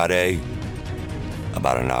through Friday,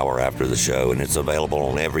 about an hour after the show. And it's available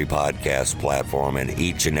on every podcast platform and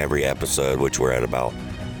each and every episode, which we're at about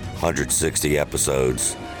 160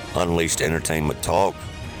 episodes.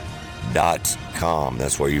 UnleashedEntertainmentTalk.com.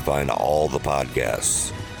 That's where you find all the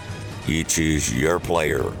podcasts. You choose your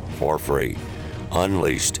player for free.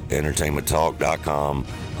 UnleashedEntertainmentTalk.com.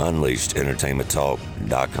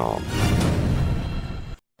 UnleashedEntertainmentTalk.com.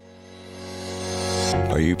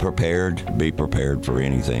 Are you prepared? Be prepared for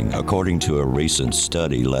anything. According to a recent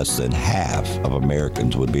study, less than half of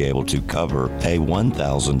Americans would be able to cover a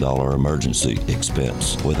 $1,000 emergency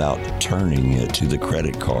expense without turning it to the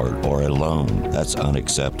credit card or a loan. That's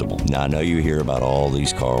unacceptable. Now, I know you hear about all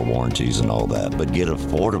these car warranties and all that, but get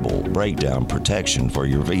affordable breakdown protection for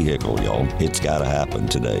your vehicle, y'all. It's got to happen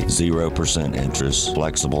today. 0% interest,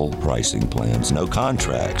 flexible pricing plans, no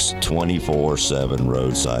contracts, 24/7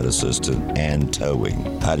 roadside assistance, and towing.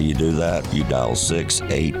 How do you do that? You dial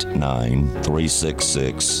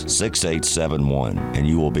 689-366-6871 and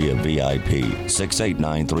you will be a VIP.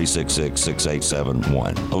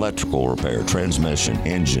 689-366-6871. Electrical repair, transmission,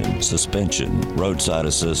 engine, suspension, roadside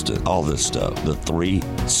assistance, all this stuff. The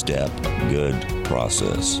 3-step good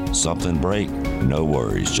process. Something break? No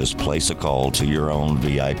worries. Just place a call to your own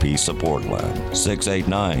VIP support line.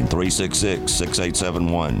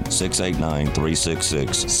 689-366-6871.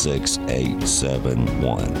 689-366-6871.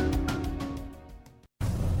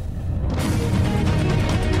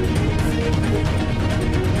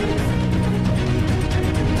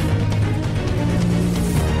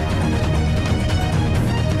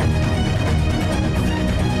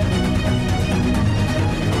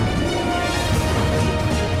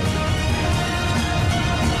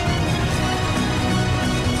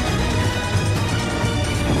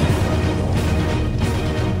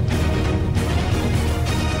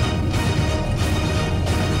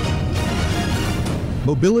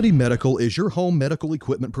 Mobility Medical is your home medical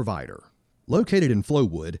equipment provider. Located in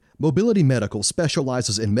Flowood, Mobility Medical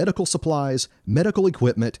specializes in medical supplies, medical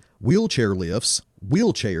equipment, wheelchair lifts,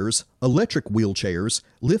 wheelchairs, electric wheelchairs,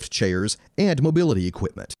 lift chairs, and mobility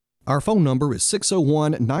equipment. Our phone number is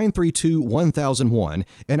 601-932-1001,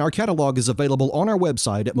 and our catalog is available on our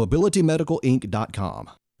website at mobilitymedicalinc.com.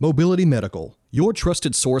 Mobility Medical, your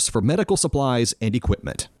trusted source for medical supplies and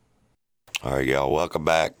equipment. All right, y'all, welcome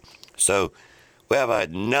back. So we have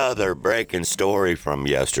another breaking story from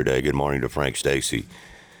yesterday. Good morning to Frank Stacy.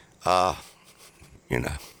 It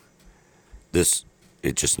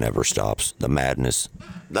just never stops. The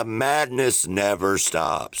madness never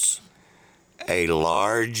stops. I'm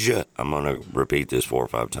going to repeat this 4 or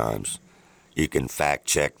 5 times. You can fact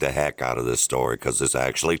check the heck out of this story because it's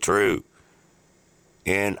actually true.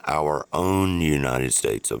 In our own United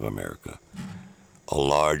States of America, a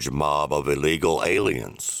large mob of illegal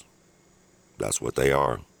aliens. That's what they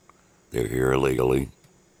are. They're here illegally.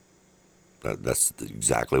 That's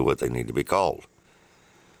exactly what they need to be called.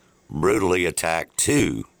 Brutally attacked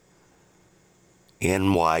 2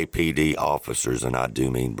 NYPD officers, and I do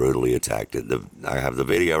mean brutally attacked. I have the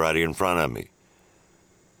video right here in front of me.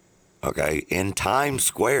 Okay, in Times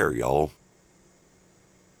Square, y'all.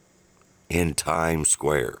 In Times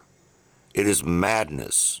Square. It is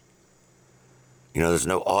madness. There's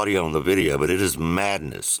no audio on the video, but it is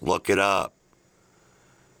madness. Look it up.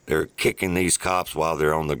 They're kicking these cops while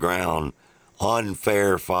they're on the ground.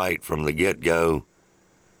 Unfair fight from the get-go.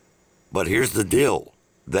 But here's the deal.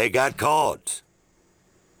 They got caught.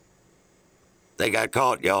 They got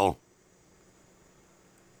caught, y'all.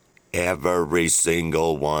 Every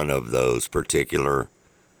single one of those particular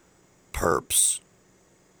perps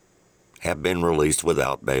have been released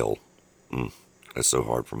without bail. That's so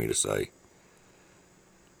hard for me to say.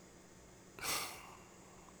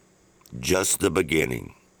 Just the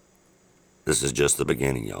beginning. This is just the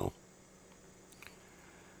beginning, y'all.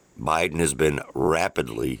 Biden has been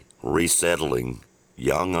rapidly resettling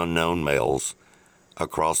young unknown males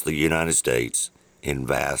across the United States in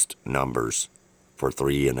vast numbers for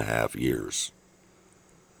 3.5 years.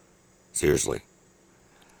 Seriously.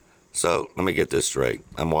 So, let me get this straight.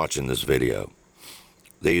 I'm watching this video.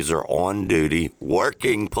 These are on-duty,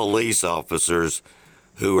 working police officers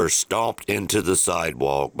who are stomped into the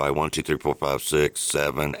sidewalk by 1, 2, 3, 4, 5, 6,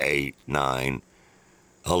 7, 8, 9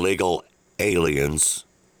 illegal aliens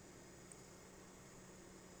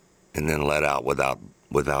and then let out without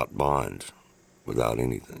bond, without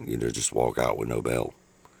anything. Just walk out with no bail.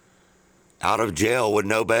 Out of jail with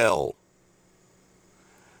no bail.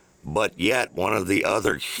 But yet, one of the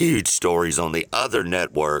other huge stories on the other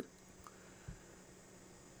network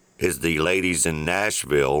is the ladies in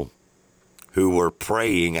Nashville who were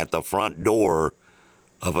praying at the front door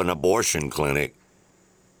of an abortion clinic.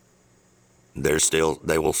 They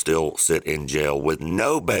will still sit in jail with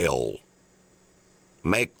no bail.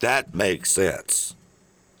 Make that make sense.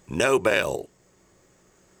 No bail.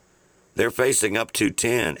 They're facing up to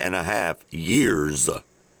 10.5 years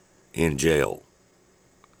in jail.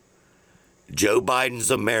 Joe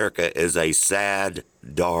Biden's America is a sad,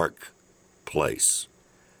 dark place.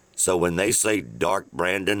 So when they say dark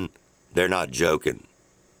Brandon, they're not joking,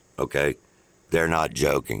 okay? They're not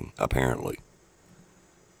joking, apparently.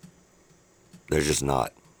 They're just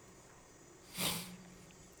not.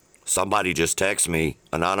 Somebody just texted me,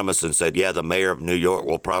 anonymous, and said, yeah, the mayor of New York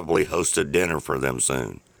will probably host a dinner for them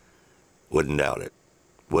soon. Wouldn't doubt it.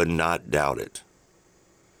 Would not doubt it.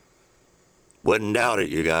 Wouldn't doubt it,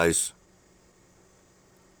 you guys.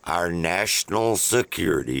 Our national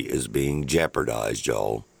security is being jeopardized,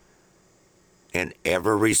 y'all. And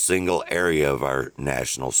every single area of our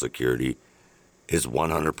national security is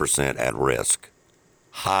 100% at risk.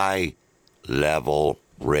 High-level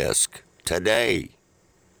risk. Today.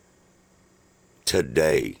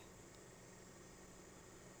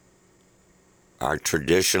 Our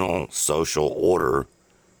traditional social order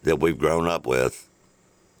that we've grown up with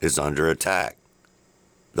is under attack.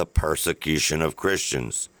 The persecution of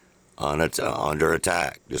Christians under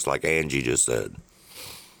attack, just like Angie just said.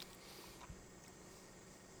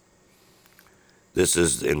 This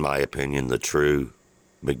is, in my opinion, the true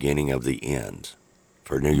beginning of the end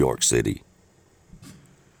for New York City.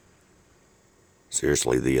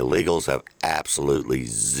 Seriously, the illegals have absolutely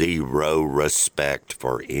zero respect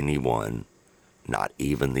for anyone, not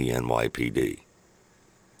even the NYPD.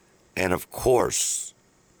 And of course,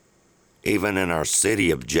 even in our city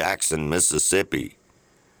of Jackson, Mississippi,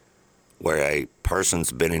 where a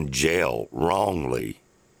person's been in jail, wrongly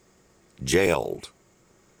jailed,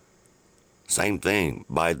 same thing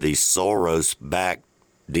by the Soros-backed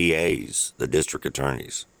DAs, the district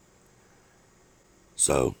attorneys.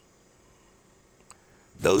 So,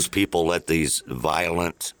 those people let these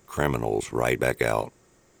violent criminals right back out.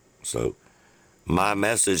 So, my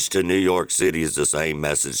message to New York City is the same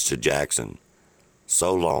message to Jackson.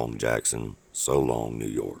 So long, Jackson. So long, New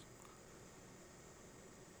York.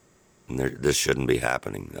 And this shouldn't be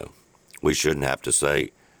happening, though. We shouldn't have to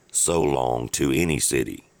say, so long to any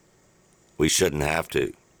city. We shouldn't have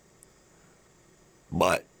to.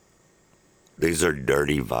 But these are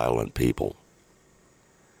dirty, violent people.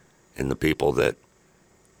 And the people that,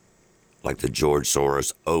 like the George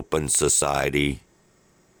Soros Open Society,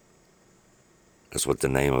 that's what the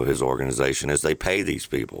name of his organization is, they pay these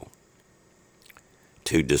people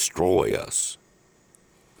to destroy us.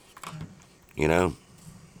 You know?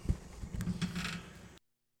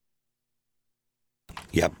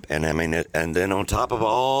 Yep, and I mean, and then on top of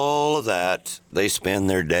all of that, they spend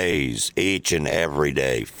their days, each and every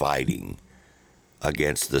day, fighting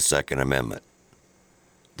against the Second Amendment,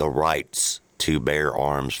 the rights to bear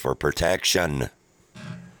arms for protection.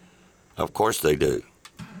 Of course they do.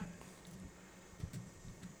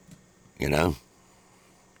 You know?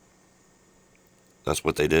 That's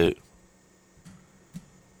what they do.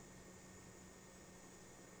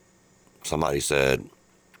 Somebody said,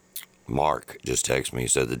 Mark just texted me, he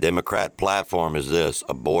said, the Democrat platform is this: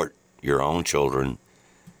 abort your own children,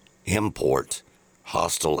 import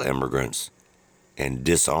hostile immigrants, and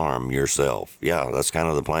disarm yourself. Yeah, that's kind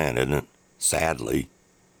of the plan, isn't it? Sadly.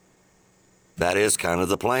 That is kind of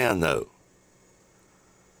the plan, though.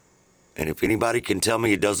 And if anybody can tell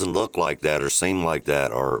me it doesn't look like that or seem like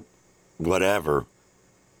that or whatever,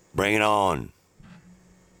 bring it on.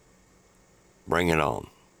 Bring it on.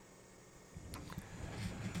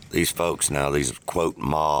 These folks now, these quote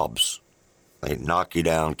mobs, they knock you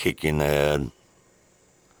down, kick you in the head.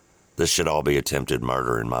 This should all be attempted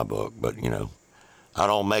murder in my book, but you know, I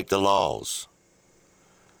don't make the laws.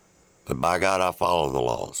 But by God, I follow the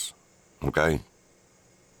laws. Okay?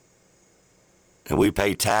 And we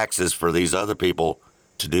pay taxes for these other people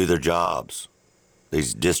to do their jobs.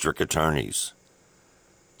 These district attorneys,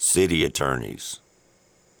 city attorneys.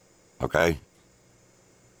 Okay?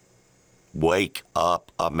 Wake up,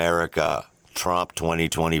 America. Trump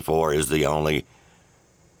 2024 is the only,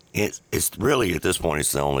 it's really, at this point,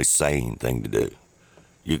 it's the only sane thing to do.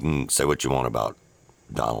 You can say what you want about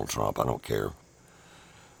Donald Trump. I don't care.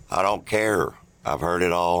 I don't care. I've heard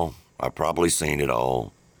it all. I've probably seen it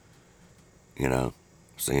all. You know,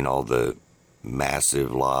 seen all the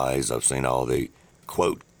massive lies. I've seen all the,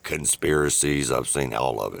 quote, conspiracies. I've seen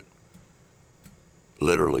all of it.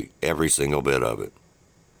 Literally, every single bit of it.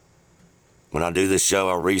 When I do this show,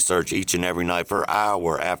 I research each and every night for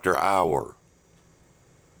hour after hour.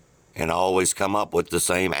 And I always come up with the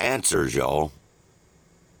same answers, y'all.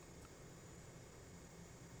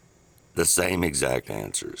 The same exact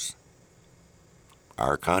answers.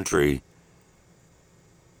 Our country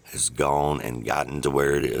has gone and gotten to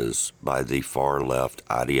where it is by the far left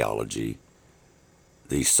ideology,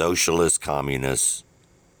 the socialist, communist,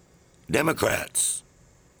 Democrats.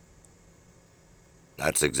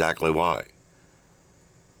 That's exactly why.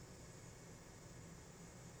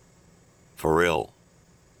 For real.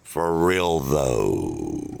 For real,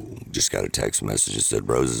 though. Just got a text message that said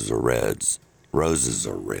roses are reds. Roses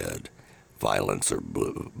are red. Violets are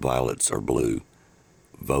blue. Violets are blue.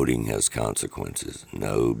 Voting has consequences.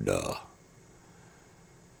 No duh.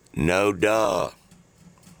 No duh.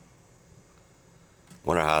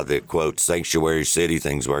 Wonder how the, quote, sanctuary city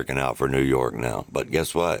thing's working out for New York now. But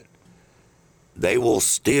guess what? They will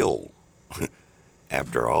still,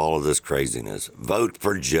 after all of this craziness, vote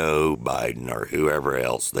for Joe Biden or whoever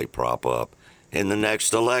else they prop up in the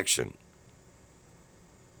next election.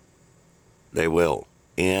 They will.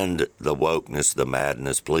 End the wokeness, the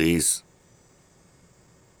madness, please.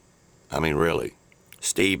 I mean, really.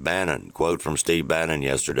 Steve Bannon, quote from Steve Bannon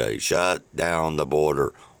yesterday, shut down the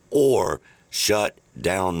border or shut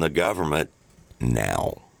down the government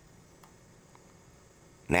now.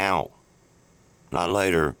 Now. Not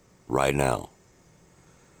later, right now.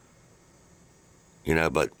 You know,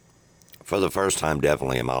 but for the first time,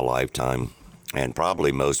 definitely in my lifetime, and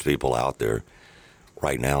probably most people out there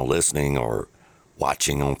right now listening or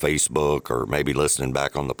watching on Facebook or maybe listening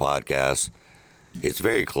back on the podcast, it's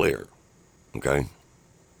very clear, okay?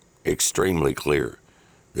 Extremely clear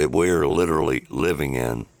that we're literally living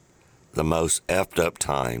in the most effed up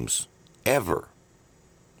times ever.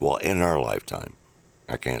 Well, in our lifetime.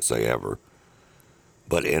 I can't say ever.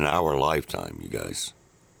 But in our lifetime, you guys,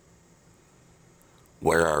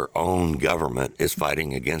 where our own government is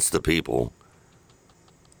fighting against the people,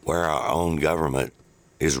 where our own government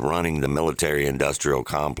is running the military-industrial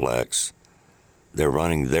complex, they're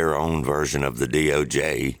running their own version of the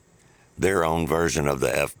DOJ, their own version of the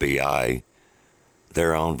FBI,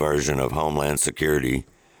 their own version of Homeland Security,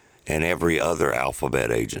 and every other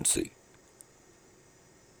alphabet agency.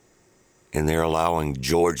 And they're allowing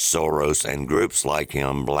George Soros and groups like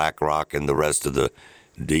him, BlackRock and the rest of the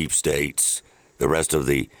deep states, the rest of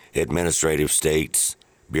the administrative states,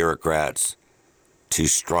 bureaucrats, to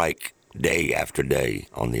strike day after day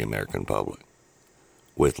on the American public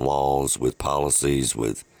with laws, with policies,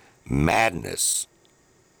 with madness.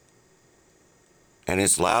 And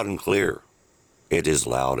it's loud and clear. It is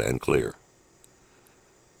loud and clear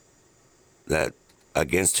that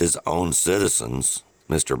against his own citizens,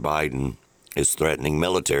 Mr. Biden is threatening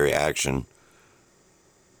military action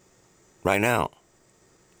right now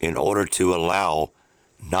in order to allow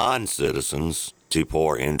non-citizens to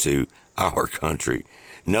pour into our country.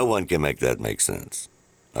 No one can make that make sense,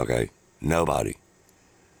 okay? Nobody.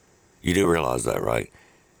 You do realize that, right?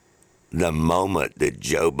 The moment that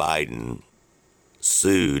Joe Biden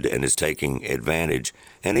sued and is taking advantage,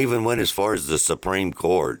 and even went as far as the Supreme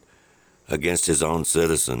Court against his own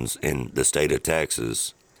citizens in the state of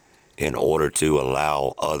Texas in order to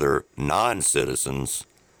allow other non-citizens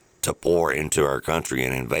to pour into our country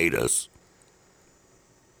and invade us,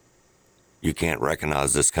 you can't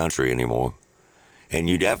recognize this country anymore. And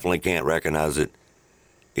you definitely can't recognize it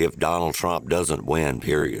if Donald Trump doesn't win,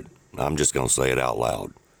 period. I'm just going to say it out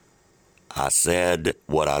loud. I said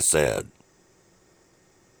what I said.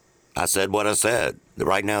 I said what I said.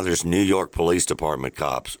 Right now, there's New York Police Department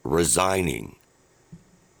cops resigning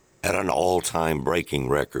at an all-time breaking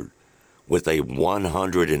record with a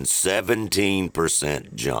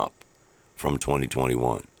 117% jump from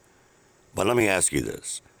 2021. But let me ask you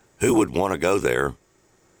this. Who would want to go there,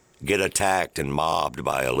 get attacked and mobbed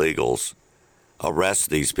by illegals, arrest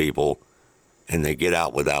these people, and they get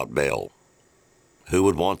out without bail? Who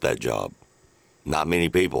would want that job? Not many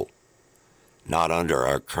people. Not under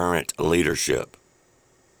our current leadership.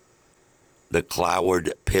 The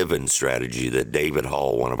Cloward Piven strategy that David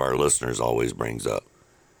Hall, one of our listeners, always brings up.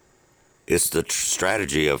 It's the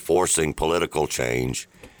strategy of forcing political change,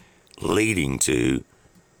 leading to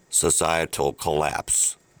societal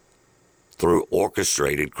collapse through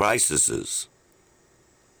orchestrated crises.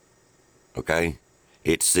 Okay?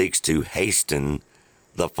 It seeks to hasten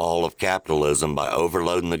the fall of capitalism by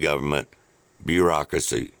overloading the government,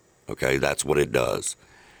 bureaucracy. Okay, that's what it does.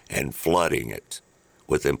 And flooding it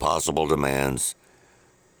with impossible demands,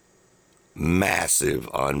 massive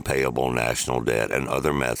unpayable national debt, and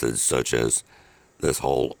other methods such as this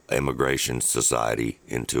whole immigration society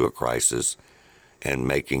into a crisis and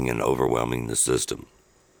making and overwhelming the system.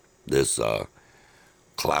 This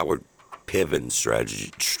Cloward Piven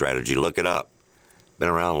strategy, look it up. Been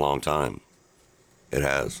around a long time. It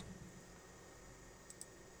has.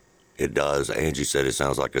 It does. Angie said it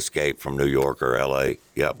sounds like Escape from New York or L.A.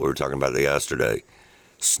 Yep, we were talking about it yesterday.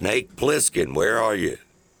 Snake Plissken, where are you?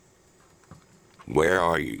 Where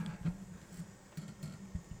are you?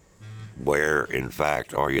 Where, in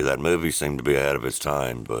fact, are you? That movie seemed to be ahead of its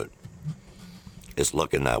time, but it's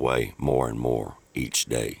looking that way more and more each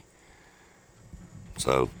day.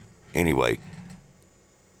 So, anyway,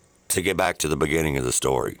 to get back to the beginning of the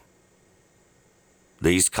story.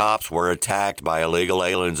 These cops were attacked by illegal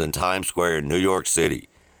aliens in Times Square in New York City,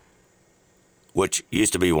 which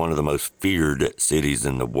used to be one of the most feared cities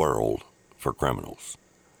in the world for criminals.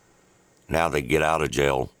 Now they get out of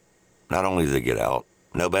jail. Not only do they get out,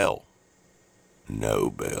 no bail. No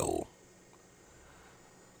bail.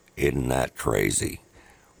 Isn't that crazy?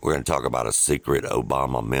 We're going to talk about a secret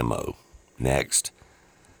Obama memo next.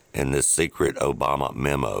 And this secret Obama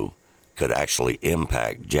memo could actually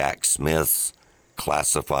impact Jack Smith's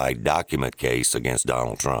classified document case against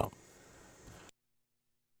Donald Trump.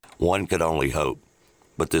 One could only hope,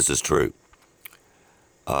 but this is true.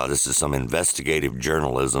 This is some investigative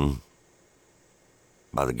journalism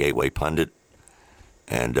by the Gateway Pundit,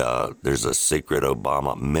 and there's a secret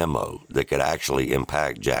Obama memo that could actually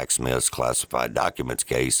impact Jack Smith's classified documents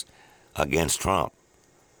case against Trump.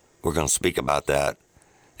 We're going to speak about that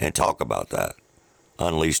and talk about that.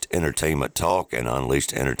 Unleashed Entertainment Talk and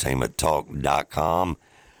UnleashedEntertainmentTalk.com.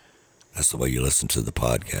 That's the way you listen to the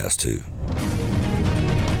podcast, too.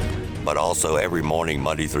 But also every morning,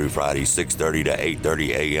 Monday through Friday, 6:30 to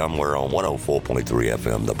 8:30 a.m., we're on 104.3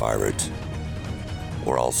 FM, The Pirate.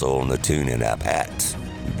 We're also on the TuneIn app at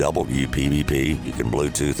WPBP. You can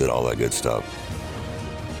Bluetooth it, all that good stuff.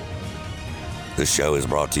 This show is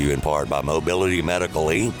brought to you in part by Mobility Medical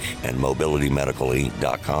Inc. and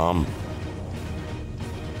MobilityMedicalInc.com.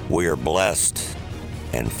 We are blessed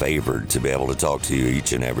and favored to be able to talk to you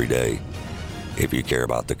each and every day if you care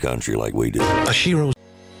about the country like we do.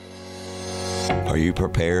 Are you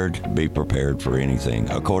prepared? Be prepared for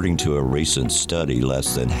anything. According to a recent study,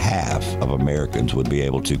 less than half of Americans would be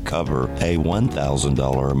able to cover a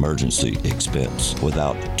 $1,000 emergency expense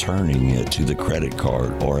without turning it to the credit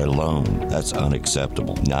card or a loan. That's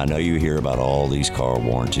unacceptable. Now, I know you hear about all these car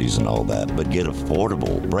warranties and all that, but get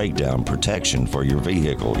affordable breakdown protection for your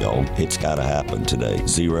vehicle, y'all. It's got to happen today.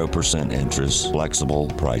 0% interest, flexible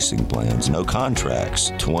pricing plans, no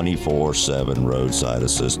contracts, 24/7 roadside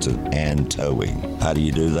assistance, and towing. How do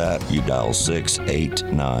you do that? You dial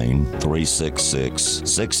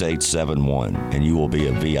 689-366-6871 and you will be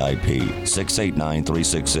a VIP.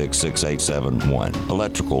 689-366-6871.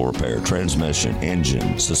 Electrical repair, transmission,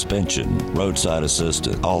 engine, suspension, roadside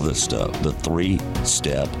assistance, all this stuff. The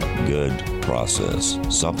 3-step good process.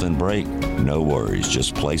 Something break? No worries.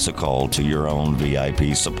 Just place a call to your own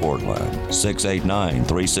VIP support line.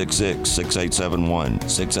 689-366-6871.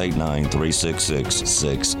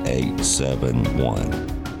 689-366-6871.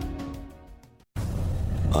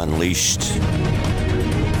 Unleashed,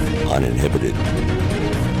 uninhibited,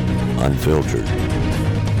 unfiltered,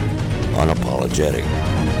 unapologetic.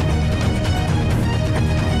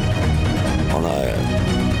 On a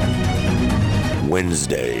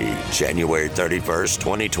Wednesday, January 31st,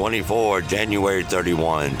 2024, January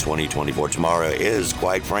 31, 2024. Tomorrow is,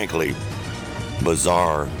 quite frankly,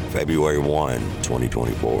 bizarre, February 1,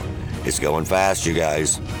 2024. It's going fast, you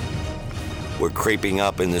guys. We're creeping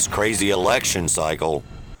up in this crazy election cycle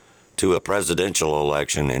to a presidential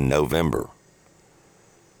election in November.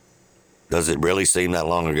 Does it really seem that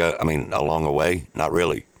long ago? I mean, a long way? Not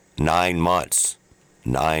really. 9 months.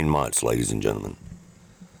 9 months, ladies and gentlemen.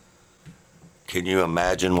 Can you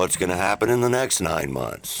imagine what's going to happen in the next 9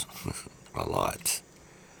 months? A lot.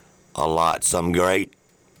 A lot. Some great,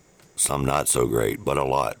 some not so great, but a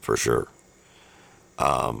lot for sure.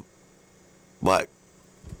 But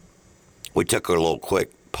we took a little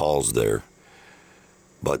quick pause there.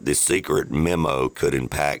 But this secret memo could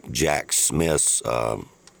impact Jack Smith's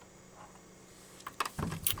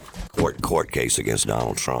court case against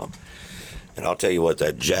Donald Trump. And I'll tell you what,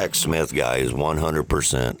 that Jack Smith guy is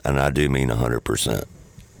 100%, and I do mean 100%,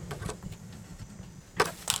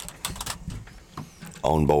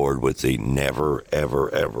 on board with the never,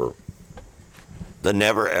 ever, ever, the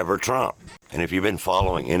never, ever Trump. And if you've been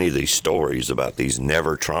following any of these stories about these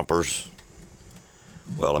never Trumpers,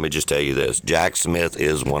 well, let me just tell you this. Jack Smith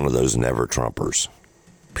is one of those never Trumpers,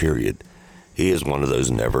 period. He is one of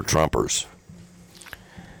those never Trumpers.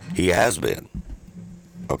 He has been,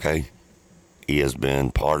 okay? He has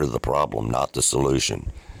been part of the problem, not the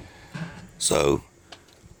solution. So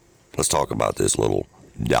let's talk about this little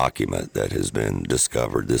document that has been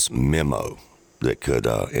discovered, this memo that could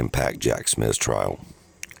impact Jack Smith's trial.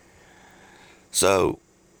 So,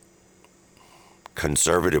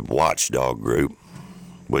 Conservative Watchdog Group,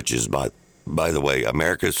 which is, by the way,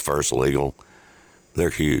 America's First Legal, they're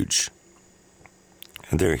huge.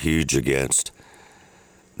 And they're huge against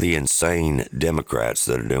the insane Democrats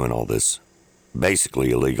that are doing all this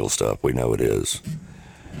basically illegal stuff. We know it is.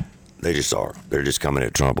 They just are. They're just coming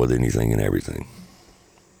at Trump with anything and everything.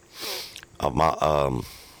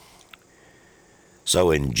 So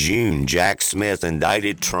in June, Jack Smith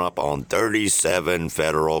indicted Trump on 37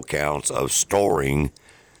 federal counts of storing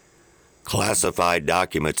classified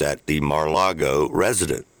documents at the Mar-a-Lago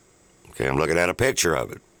residence. Okay, I'm looking at a picture of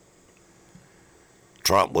it.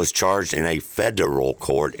 Trump was charged in a federal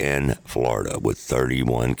court in Florida with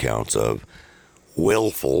 31 counts of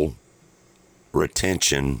willful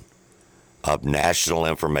retention of national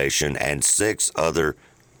information and 6 other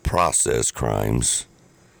process crimes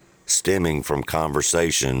stemming from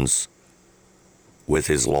conversations with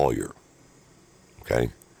his lawyer.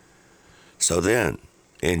 Okay? So then,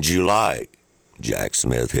 in July, Jack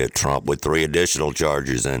Smith hit Trump with 3 additional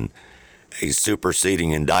charges and a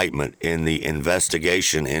superseding indictment in the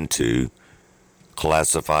investigation into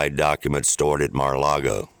classified documents stored at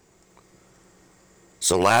Mar-a-Lago.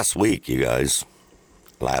 So last week, you guys,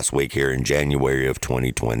 here in January of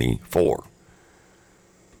 2024,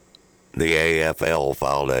 the AFL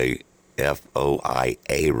filed a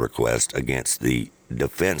FOIA request against the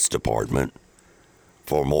Defense Department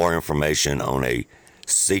for more information on a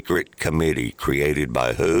secret committee created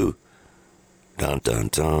by who? Dun, dun,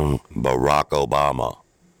 dun, Barack Obama.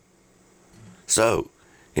 So,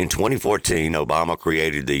 in 2014, Obama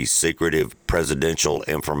created the Secretive Presidential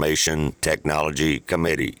Information Technology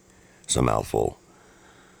Committee. It's a mouthful.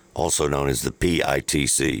 Also known as the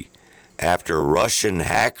PITC. After Russian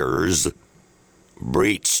hackers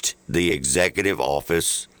breached the executive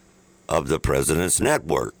office of the president's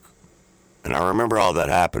network. And I remember all that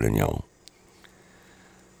happening, y'all.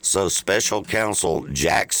 So special counsel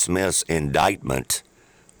Jack Smith's indictment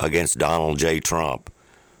against Donald J. Trump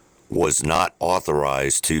was not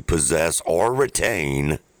authorized to possess or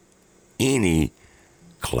retain any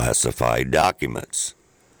classified documents.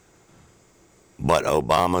 But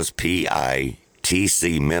Obama's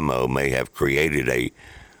PITC memo may have created a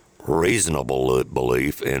reasonable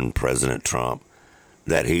belief in President Trump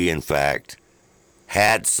that he, in fact,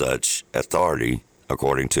 had such authority,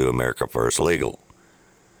 according to America First Legal.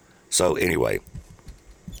 So anyway,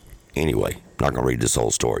 not going to read this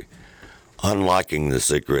whole story. Unlocking the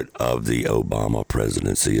secret of the Obama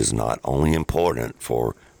presidency is not only important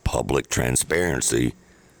for public transparency,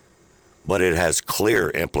 but it has clear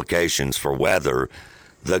implications for whether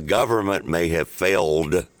the government may have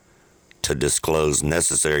failed to disclose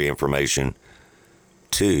necessary information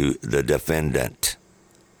to the defendant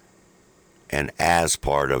and as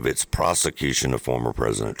part of its prosecution of former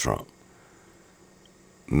President Trump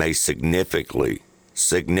may significantly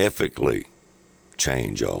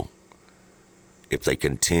change, y'all, if they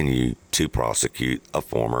continue to prosecute a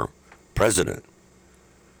former president.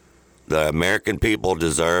 The American people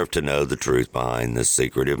deserve to know the truth behind this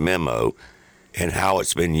secretive memo and how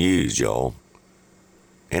it's been used, y'all.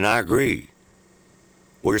 And I agree.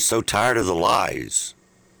 We're so tired of the lies.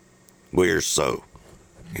 We're so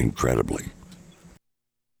incredibly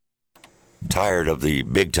tired of the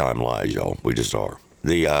big-time lies, y'all. We just are.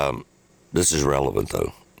 This is relevant,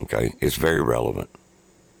 though, okay? It's very relevant.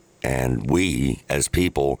 And we, as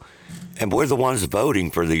people, and we're the ones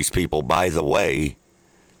voting for these people, by the way,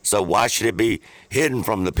 so why should it be hidden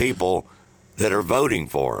from the people that are voting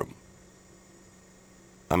for them?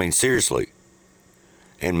 I mean, seriously.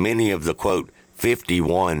 And many of the, quote,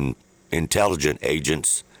 51 intelligence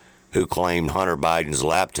agents who claimed Hunter Biden's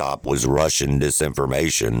laptop was Russian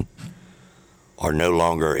disinformation are no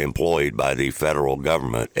longer employed by the federal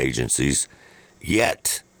government agencies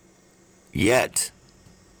yet.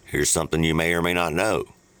 Here's something you may or may not know.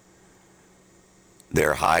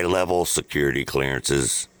 Their high-level security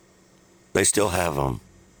clearances, they still have them.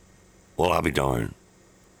 Well, I'll be darned.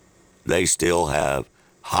 They still have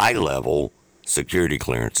high-level security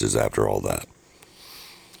clearances after all that.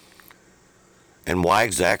 And why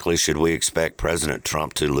exactly should we expect President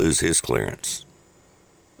Trump to lose his clearance?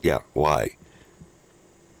 Yeah, why?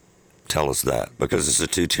 Tell us that. Because it's a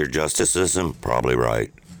two-tier justice system? Probably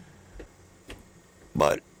right.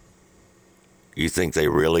 But you think they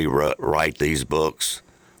really write these books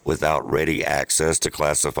without ready access to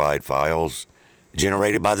classified files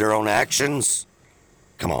generated by their own actions?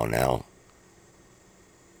 Come on now.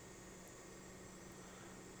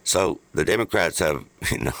 So the Democrats have,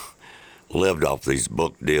 lived off these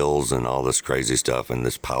book deals and all this crazy stuff and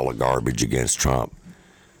this pile of garbage against Trump.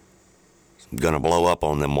 It's going to blow up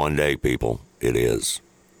on them one day, people. It is.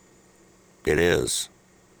 It is.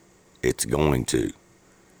 It's going to.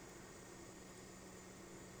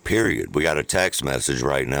 Period. We got a text message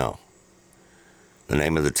right now. The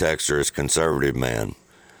name of the texter is Conservative Man.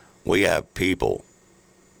 We have people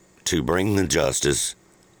to bring the justice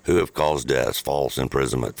who have caused deaths, false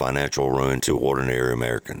imprisonment, financial ruin to ordinary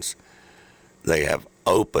Americans. They have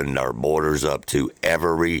opened our borders up to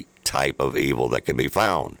every type of evil that can be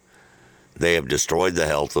found. They have destroyed the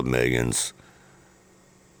health of millions.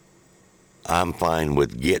 I'm fine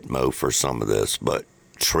with Gitmo for some of this, but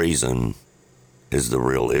treason is the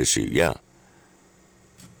real issue. Yeah.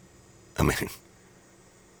 I mean,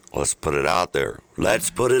 let's put it out there. Let's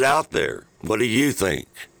put it out there. What do you think?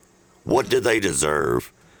 What do they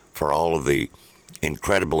deserve for all of the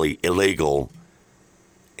incredibly illegal,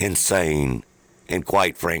 insane, and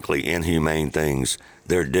quite frankly, inhumane things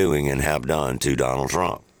they're doing and have done to Donald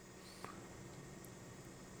Trump?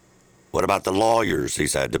 What about the lawyers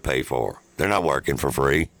he's had to pay for? They're not working for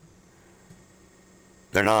free.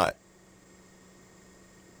 They're not.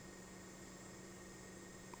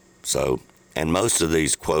 So, and most of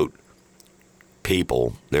these, quote,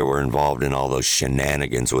 people that were involved in all those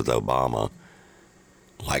shenanigans with Obama,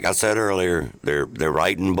 like I said earlier, they're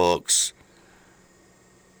writing books.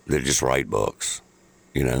 They just write books,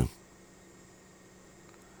 And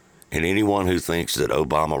anyone who thinks that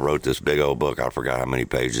Obama wrote this big old book, I forgot how many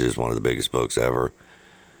pages, one of the biggest books ever,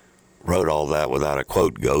 wrote all that without a,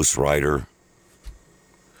 quote, ghostwriter,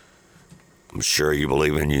 I'm sure you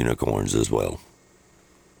believe in unicorns as well.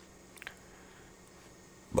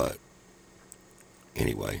 But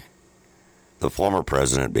anyway, the former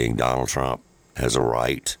president, being Donald Trump, has a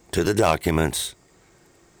right to the documents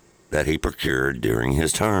that he procured during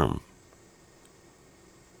his term.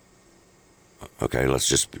 Okay, let's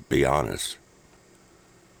just be honest.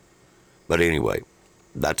 But anyway,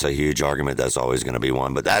 That's a huge argument. That's always going to be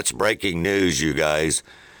one. But that's breaking news, you guys.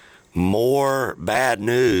 More bad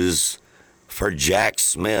news for Jack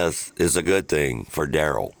Smith is a good thing for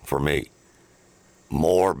Daryl, for me.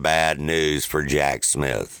 More bad news for Jack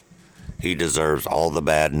Smith. He deserves all the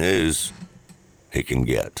bad news he can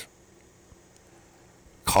get.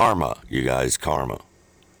 Karma, you guys, karma.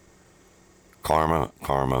 Karma,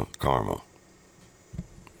 karma, karma.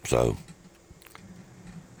 So,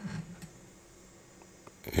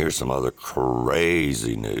 here's some other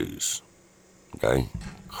crazy news. Okay?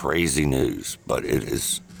 Crazy news. But it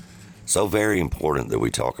is so very important that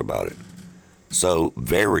we talk about it. So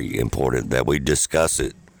very important that we discuss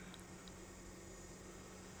it.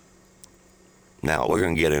 Now, we're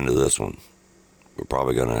going to get into this one. We're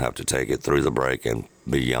probably going to have to take it through the break and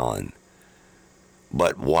beyond.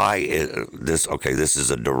 But why is this? Okay, this is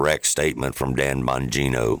a direct statement from Dan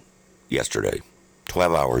Bongino yesterday,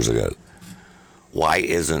 12 hours ago. Why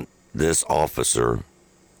isn't this officer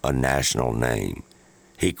a national name?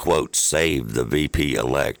 He, quote, saved the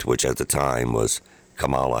VP-elect, which at the time was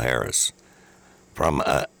Kamala Harris, from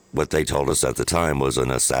what they told us at the time was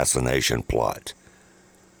an assassination plot.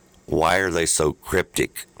 Why are they so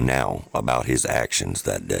cryptic now about his actions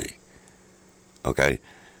that day? Okay?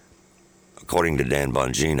 According to Dan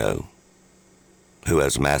Bongino, who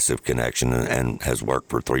has massive connection and has worked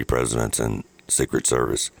for 3 presidents in Secret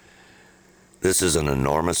Service, this is an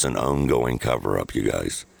enormous and ongoing cover-up, you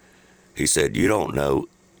guys. He said, you don't know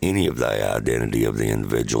any of the identity of the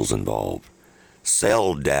individuals involved.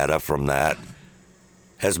 Cell data from that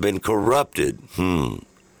has been corrupted.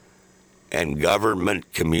 And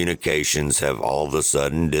government communications have all of a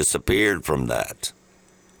sudden disappeared from that.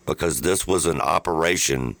 Because this was an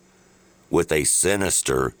operation with a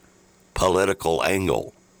sinister political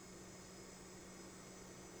angle.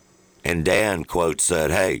 And Dan, quote,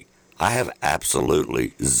 said, hey, I have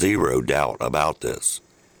absolutely zero doubt about this.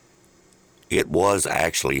 It was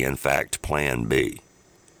actually, in fact, Plan B.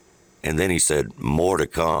 And then he said, more to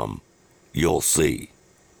come, you'll see.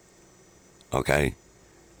 Okay?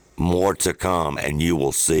 More to come, and you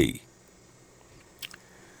will see.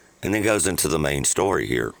 And then goes into the main story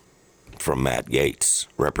here from Matt Gaetz,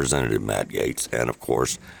 Representative Matt Gaetz, and, of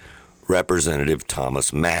course, Representative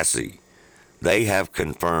Thomas Massie. They have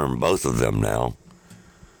confirmed, both of them now,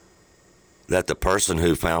 that the person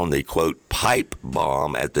who found the, quote, pipe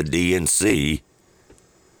bomb at the DNC,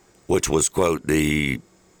 which was, quote, the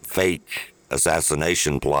fake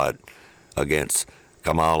assassination plot against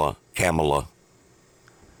Kamala.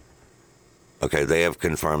 Okay, they have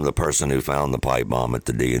confirmed the person who found the pipe bomb at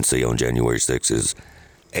the DNC on January 6th is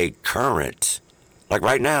a current, like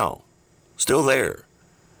right now, still there,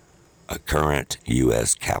 a current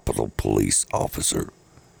U.S. Capitol Police officer.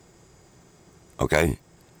 Okay?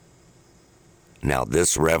 Now,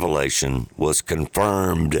 this revelation was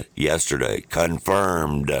confirmed yesterday,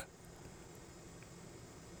 confirmed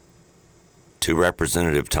to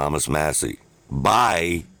Representative Thomas Massie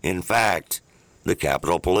by, in fact, the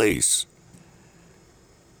Capitol Police.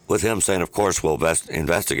 With him saying, of course, we'll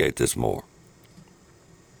investigate this more.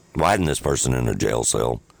 Why isn't this person in a jail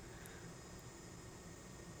cell?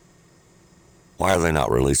 Why are they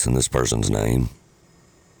not releasing this person's name?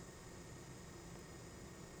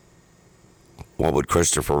 What would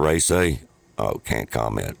Christopher Wray say? Oh, can't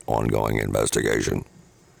comment. Ongoing investigation.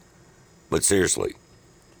 But seriously,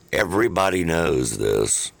 everybody knows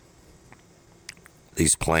this.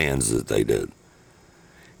 These plans that they did.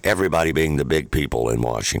 Everybody being the big people in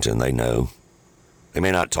Washington, they know. They may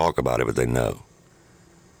not talk about it, but they know.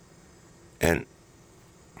 And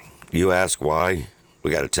you ask why? We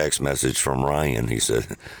got a text message from Ryan. He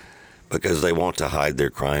said, because they want to hide their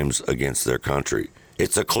crimes against their country.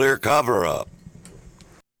 It's a clear cover-up.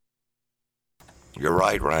 You're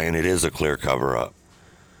right, Ryan. It is a clear cover-up.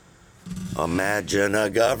 Imagine a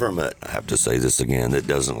government, I have to say this again, that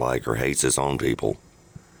doesn't like or hates its own people.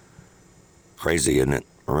 Crazy, isn't it?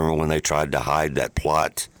 Remember when they tried to hide that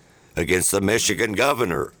plot against the Michigan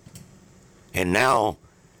governor? And now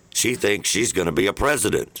she thinks she's going to be a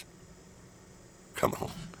president. Come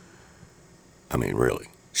on. I mean, really.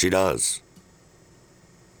 She does.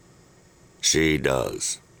 She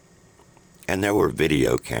does. And there were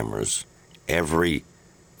video cameras every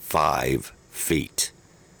 5 feet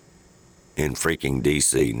in freaking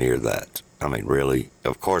D.C. near that. I mean, really?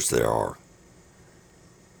 Of course there are.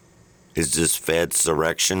 Is this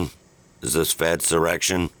Fedsurrection? Is this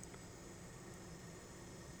Fedsurrection?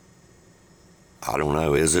 I don't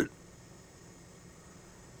know, is it?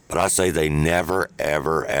 But I say they never,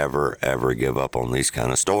 ever, ever, ever give up on these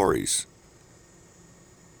kind of stories.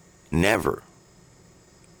 Never.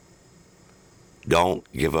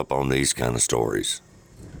 don't give up on these kind of stories.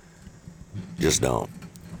 Just don't.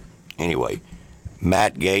 Anyway,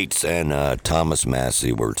 Matt Gaetz and Thomas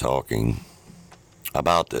Massie were talking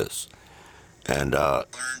about this. And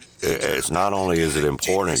it's not only is it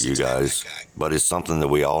important, you guys, but it's something that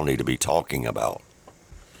we all need to be talking about.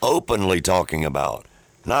 Openly talking about.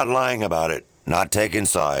 Not lying about it. Not taking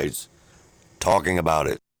sides. Talking about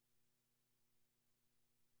it.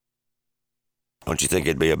 Don't you think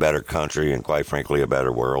it'd be a better country and, quite frankly, a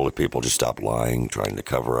better world if people just stopped lying, trying to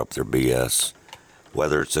cover up their BS?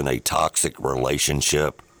 Whether it's in a toxic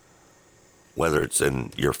relationship, whether it's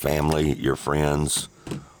in your family, your friends,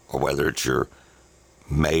 or whether it's your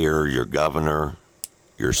mayor, your governor,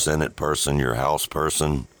 your Senate person, your House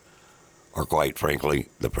person, or quite frankly,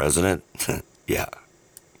 the president. Yeah,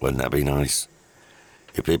 wouldn't that be nice?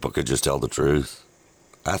 If people could just tell the truth.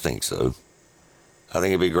 I think so. I think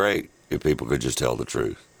it'd be great if people could just tell the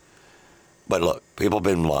truth. But look, people have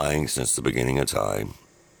been lying since the beginning of time.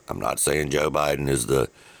 I'm not saying Joe Biden is the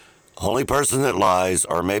only person that lies,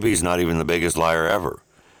 or maybe he's not even the biggest liar ever.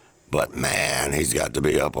 But man, he's got to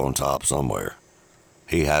be up on top somewhere.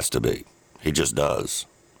 He has to be. He just does.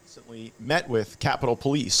 Recently met with Capitol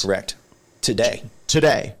Police. Correct. Today.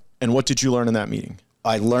 And what did you learn in that meeting?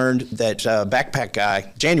 I learned that backpack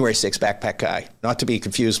guy, January 6th backpack guy, not to be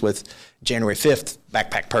confused with January 5th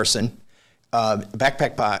backpack person,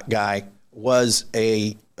 backpack guy was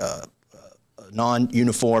a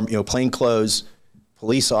non-uniform, plainclothes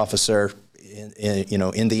police officer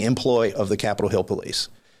in the employ of the Capitol Hill Police.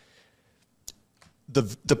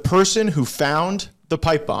 The person who found the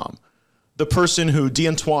pipe bomb, the person who,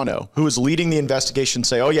 D'Antuono, who was leading the investigation,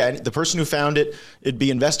 say, oh yeah, the person who found it, it'd be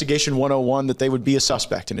investigation 101, that they would be a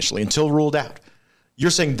suspect initially until ruled out. You're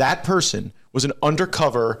saying that person was an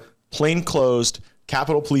undercover, plainclothes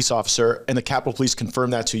Capitol Police officer, and the Capitol Police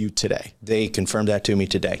confirmed that to you today? They confirmed that to me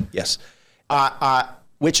today, yes.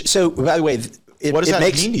 So, by the way, what does that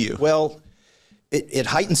mean to you? Well, it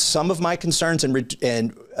heightens some of my concerns and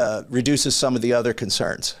reduces some of the other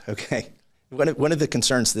concerns. Okay, one of the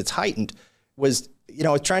concerns that's heightened was,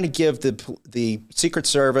 trying to give the Secret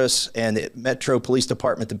Service and the Metro Police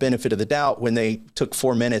Department the benefit of the doubt when they took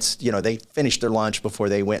 4 minutes. They finished their lunch before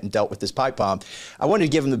they went and dealt with this pipe bomb. I wanted to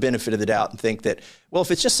give them the benefit of the doubt and think that, well,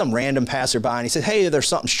 if it's just some random passerby and he said, hey, there's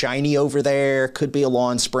something shiny over there, could be a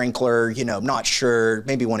lawn sprinkler, I'm not sure,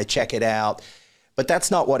 maybe want to check it out. But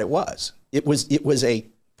that's not what it was. It was a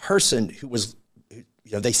person who was,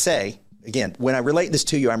 they say, again, when I relate this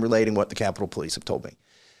to you, I'm relating what the Capitol Police have told me.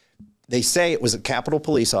 They say it was a Capitol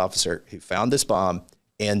Police officer who found this bomb,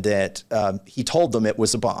 and that he told them it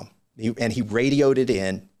was a bomb. And he radioed it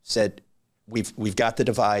in, said, we've got the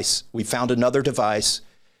device. We found another device.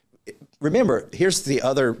 Remember, here's the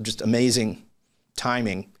other just amazing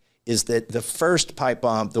timing, is that the first pipe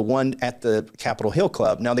bomb, the one at the Capitol Hill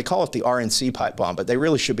Club, now they call it the RNC pipe bomb, but they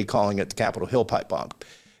really should be calling it the Capitol Hill pipe bomb.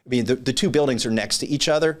 I mean, the two buildings are next to each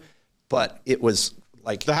other, but it was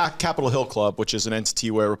like the Capitol Hill Club, which is an entity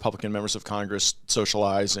where Republican members of Congress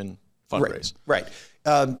socialize and fundraise. Right.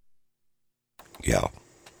 Yeah.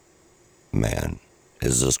 Man,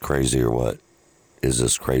 is this crazy or what?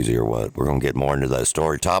 We're going to get more into that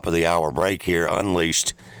story. Top of the hour break here,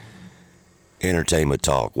 Unleashed Entertainment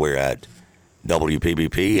Talk. We're at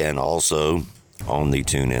WPBP and also on the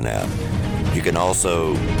TuneIn app. You can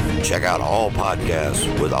also check out all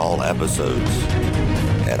podcasts with all episodes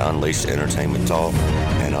at Unleashed Entertainment Talk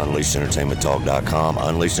and UnleashedEntertainmentTalk.com,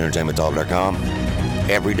 UnleashedEntertainmentTalk.com.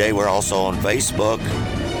 Every day we're also on Facebook.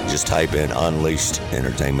 Just type in Unleashed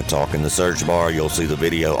Entertainment Talk in the search bar. You'll see the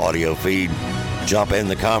video, audio feed. Jump in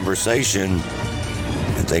the conversation.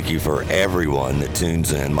 And thank you for everyone that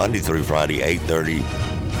tunes in Monday through Friday, 6:30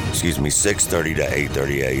 to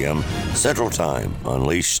 8:30 a.m. Central Time,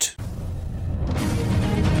 Unleashed.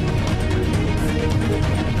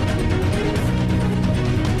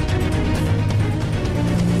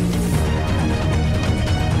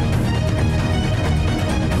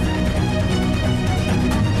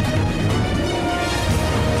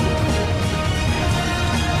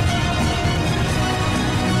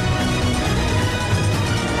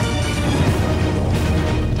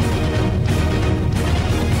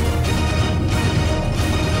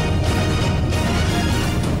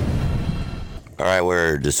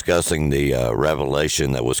 We're discussing the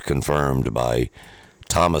revelation that was confirmed by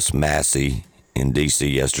Thomas Massie in D.C.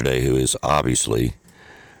 yesterday, who is obviously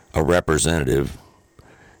a representative,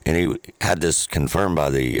 and he had this confirmed by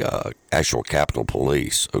the actual Capitol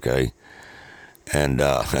Police, okay? And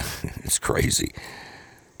it's crazy.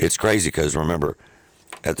 It's crazy because, remember,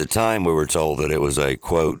 at the time we were told that it was a,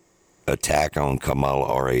 quote, attack on Kamala,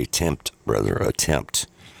 or attempt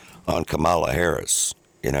on Kamala Harris.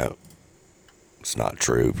 You know, it's not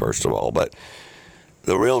true, first of all, but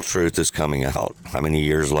the real truth is coming out how many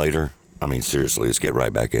years later? I mean, seriously, let's get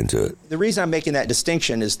right back into it. The reason I'm making that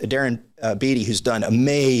distinction is Darren Beattie, who's done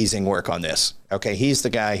amazing work on this. Okay, he's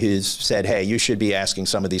the guy who's said, hey, you should be asking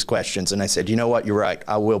some of these questions. And I said, you know what, you're right,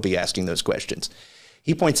 I will be asking those questions.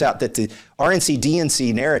 He points out that the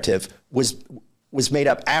RNC-DNC narrative was made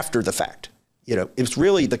up after the fact. You know, it was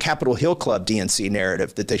really the Capitol Hill Club DNC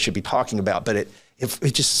narrative that they should be talking about, but it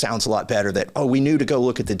just sounds a lot better that, we knew to go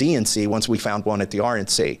look at the DNC once we found one at the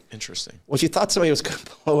RNC. Interesting. Well, if you thought somebody was going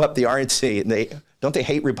to blow up the RNC, and don't they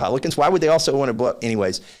hate Republicans? Why would they also want to blow up?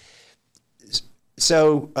 Anyways,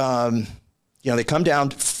 so, they come down,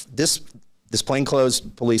 this plainclothes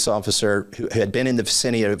police officer who had been in the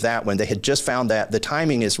vicinity of that one, they had just found that. The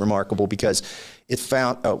timing is remarkable because it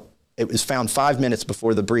was found 5 minutes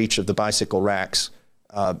before the breach of the bicycle racks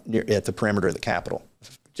at the perimeter of the Capitol.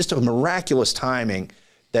 Just a miraculous timing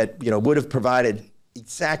that, would have provided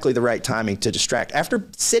exactly the right timing to distract. After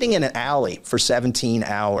sitting in an alley for 17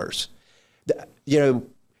 hours,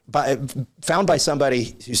 found by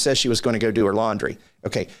somebody who says she was going to go do her laundry.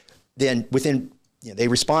 Okay, then they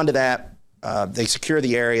respond to that, they secure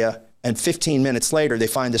the area, and 15 minutes later, they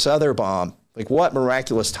find this other bomb. Like, what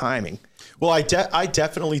miraculous timing. Well, I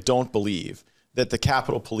definitely don't believe that the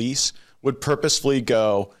Capitol Police would purposefully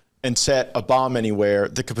go and set a bomb anywhere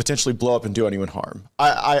that could potentially blow up and do anyone harm.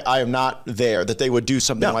 I am not there that they would do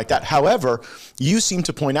something like that. However, you seem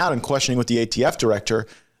to point out in questioning with the ATF director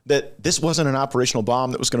that this wasn't an operational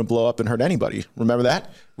bomb that was going to blow up and hurt anybody. Remember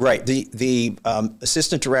that? Right. The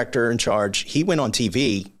assistant director in charge, he went on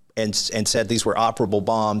TV and said these were operable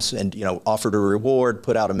bombs and, offered a reward,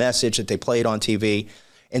 put out a message that they played on TV.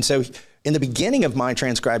 And so in the beginning of my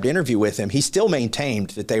transcribed interview with him, he still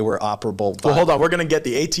maintained that they were operable. Well, hold on. We're going to get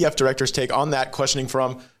the ATF director's take on that, questioning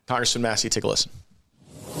from Congressman Massey. Take a listen.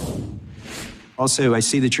 Also, I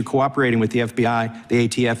see that you're cooperating with the FBI, the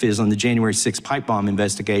ATF is, on the January 6th pipe bomb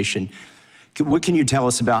investigation. What can you tell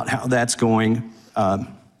us about how that's going?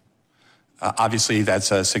 Obviously,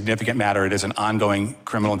 that's a significant matter. It is an ongoing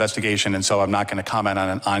criminal investigation, and so I'm not going to comment on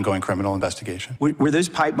an ongoing criminal investigation. Were those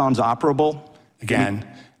pipe bombs operable? Again,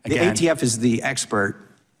 the ATF is the expert.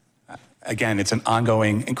 Again, it's an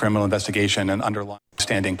ongoing criminal investigation and underlying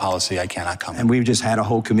standing policy. I cannot comment. And we've just had a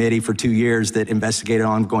whole committee for 2 years that investigated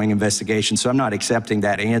ongoing investigations, so I'm not accepting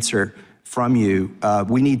that answer from you.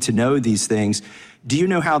 We need to know these things. Do you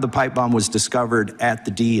know how the pipe bomb was discovered at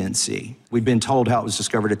the DNC? We've been told how it was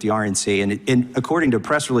discovered at the RNC, and according to a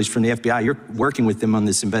press release from the FBI, you're working with them on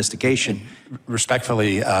this investigation.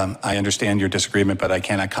 Respectfully, I understand your disagreement, but I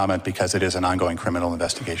cannot comment because it is an ongoing criminal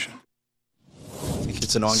investigation. I think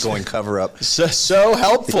it's an ongoing cover-up. So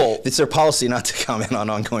helpful. It's their policy not to comment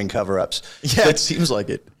on ongoing cover-ups. Yeah, it seems like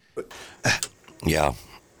it. Yeah.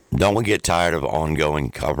 Don't we get tired of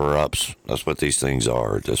ongoing cover-ups? That's what these things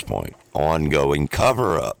are at this point. Ongoing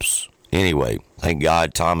cover-ups. Anyway, thank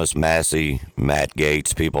God Thomas Massey, Matt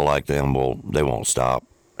Gaetz, people like them, they won't stop.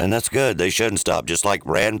 And that's good. They shouldn't stop. Just like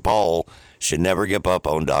Rand Paul should never give up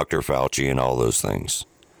on Dr. Fauci and all those things.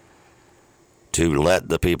 To let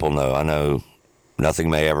the people know. I know nothing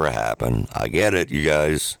may ever happen. I get it, you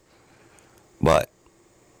guys. But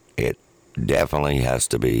it definitely has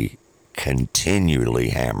to be continually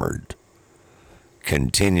hammered.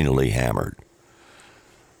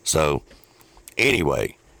 So,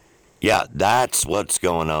 anyway, yeah, that's what's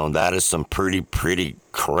going on. That is some pretty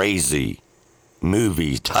crazy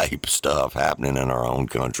movie type stuff happening in our own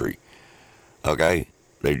country. Okay?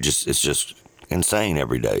 It's just insane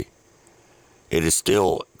every day. It is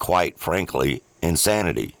still, quite frankly,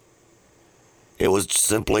 insanity. It was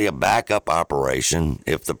simply a backup operation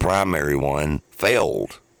if the primary one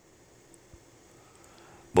failed.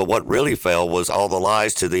 But what really failed was all the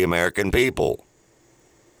lies to the American people.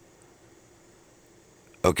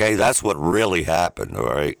 Okay, that's what really happened, all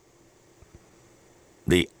right?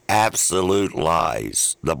 The absolute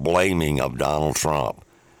lies, the blaming of Donald Trump,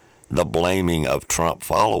 the blaming of Trump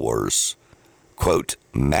followers, quote,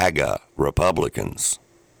 MAGA Republicans.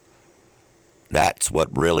 That's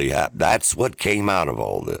what really happened. That's what came out of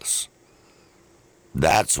all this.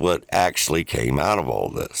 That's what actually came out of all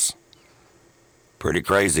this. Pretty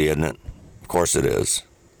crazy, isn't it? Of course it is.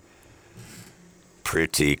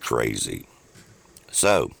 Pretty crazy.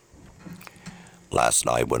 So, last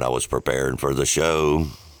night when I was preparing for the show,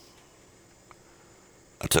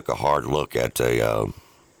 I took a hard look at a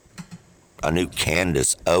new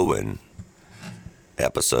Candace Owen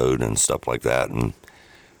episode and stuff like that. And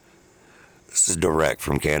This is direct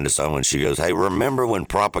from Candace Owens. She goes, hey, remember when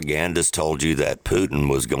propagandists told you that Putin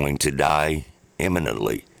was going to die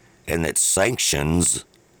imminently and that sanctions,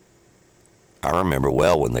 I remember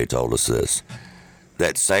well when they told us this,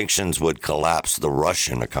 that sanctions would collapse the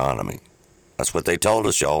Russian economy. That's what they told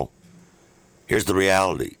us, y'all. Here's the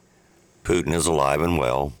reality. Putin is alive and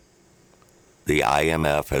well. The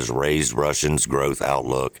IMF has raised Russia's growth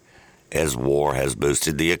outlook as war has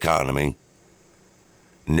boosted the economy.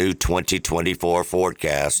 New 2024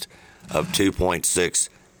 forecast of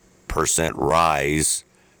 2.6% rise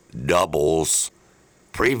doubles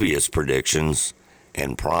previous predictions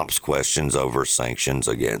and prompts questions over sanctions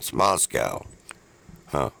against Moscow.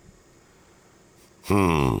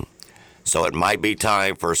 So it might be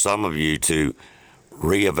time for some of you to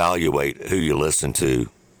reevaluate who you listen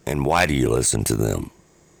to and why do you listen to them.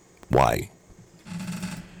 Why?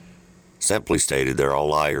 Simply stated, they're all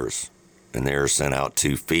liars. And they're sent out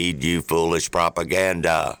to feed you foolish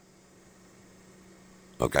propaganda.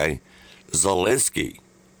 Okay? Zelensky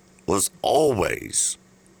was always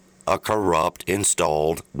a corrupt,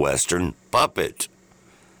 installed Western puppet.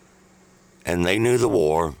 And they knew the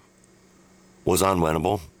war was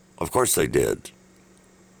unwinnable. Of course they did.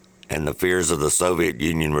 And the fears of the Soviet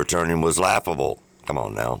Union returning was laughable. Come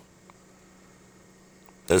on now.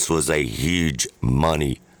 This was a huge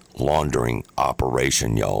money laundering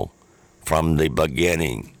operation, y'all. From the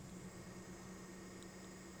beginning.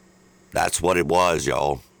 That's what it was,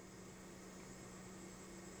 y'all.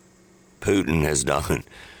 Putin has done,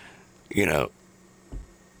 it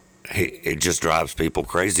just drives people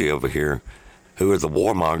crazy over here who are the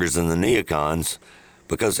warmongers and the neocons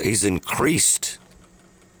because he's increased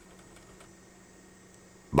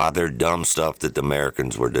by their dumb stuff that the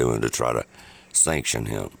Americans were doing to try to sanction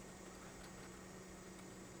him.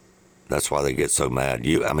 That's why they get so mad.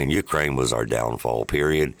 Ukraine was our downfall,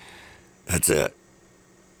 period. That's it.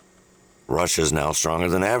 Russia's now stronger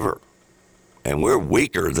than ever. And we're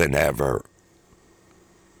weaker than ever.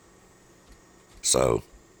 So,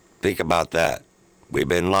 think about that. We've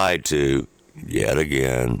been lied to yet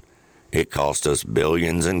again. It cost us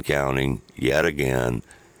billions and counting yet again.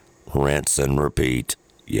 Rinse and repeat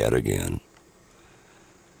yet again.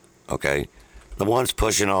 Okay? The ones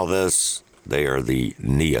pushing all this, they are the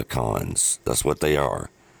neocons. That's what they are.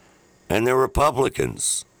 And they're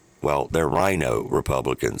Republicans. Well, they're rhino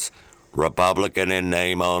Republicans. Republican in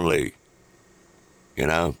name only.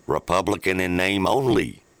 Republican in name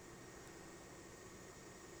only.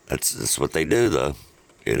 That's what they do, though.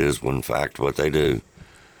 It is, in fact, what they do.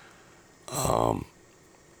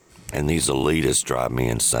 And these elitists drive me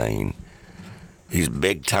insane. These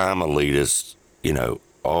big-time elitists,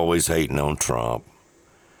 always hating on Trump.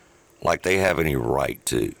 Like they have any right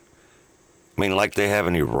to. Like they have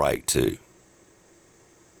any right to.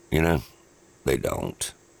 They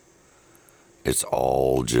don't. It's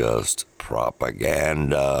all just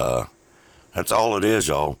propaganda. That's all it is,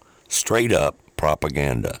 y'all. Straight up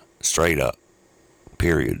propaganda. Straight up.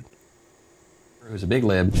 Period. Who's a big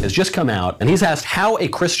lib, has just come out, and he's asked how a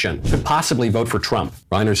Christian could possibly vote for Trump.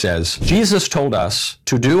 Reiner says, Jesus told us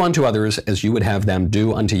to do unto others as you would have them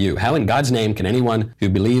do unto you. How in God's name can anyone who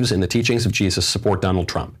believes in the teachings of Jesus support Donald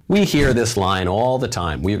Trump? We hear this line all the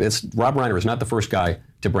time. Rob Reiner is not the first guy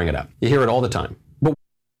to bring it up. You hear it all the time.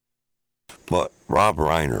 But Rob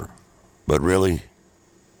Reiner, but really?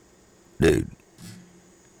 Dude,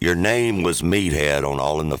 your name was Meathead on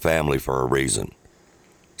All in the Family for a reason.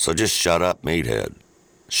 So just shut up, Meathead.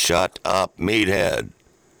 Shut up, Meathead.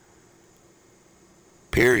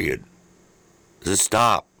 Period. Just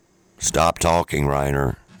stop. Stop talking,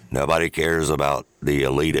 Reiner. Nobody cares about the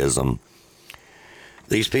elitism.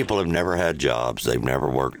 These people have never had jobs. They've never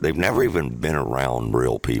worked. They've never even been around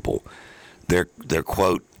real people. They're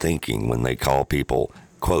quote, thinking when they call people,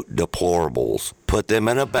 quote, deplorables. Put them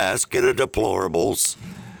in a basket of deplorables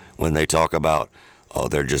when they talk about, oh,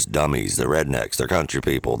 they're just dummies, they're rednecks, they're country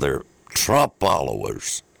people, they're Trump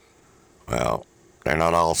followers. Well, they're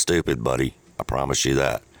not all stupid, buddy. I promise you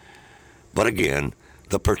that. But again,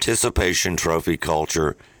 the participation trophy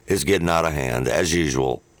culture is getting out of hand, as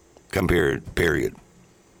usual, period. Period.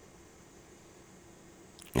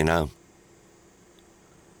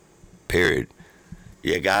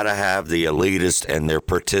 You got to have the elitist and their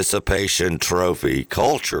participation trophy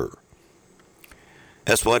culture.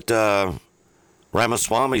 That's what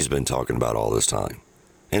Ramaswamy's been talking about all this time.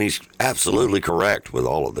 And he's absolutely correct with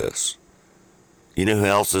all of this. You know who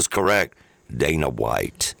else is correct? Dana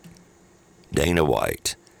White. Dana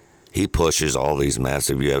White. He pushes all these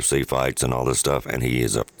massive UFC fights and all this stuff, and he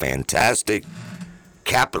is a fantastic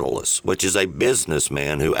capitalist, which is a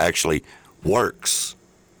businessman who actually works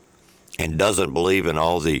and doesn't believe in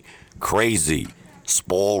all the crazy,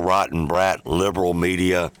 spoil rotten brat liberal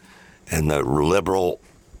media and the liberal,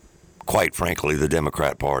 quite frankly, the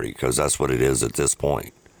Democrat Party, because that's what it is at this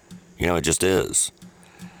point. You know, it just is.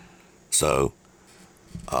 So,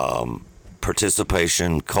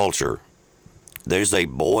 participation culture. There's a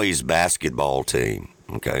boys basketball team,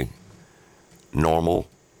 okay? Normal,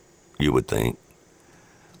 you would think.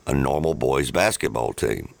 A normal boys basketball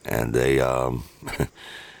team. And they,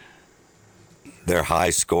 they're high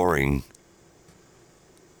scoring.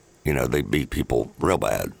 You know, they beat people real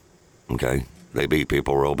bad, okay? They beat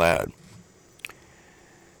people real bad.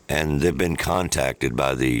 And they've been contacted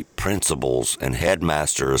by the Principals and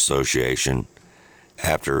Headmaster Association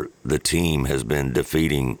after the team has been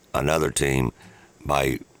defeating another team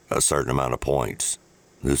by a certain amount of points.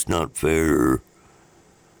 It's not fair.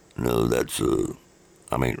 No, that's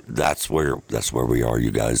where we are,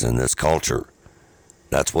 you guys, in this culture.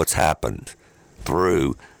 That's what's happened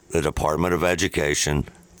through the Department of Education,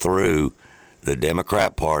 through the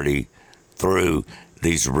Democrat Party, through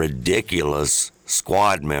these ridiculous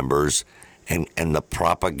squad members and the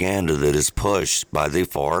propaganda that is pushed by the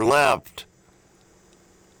far left.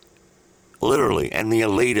 Literally, and the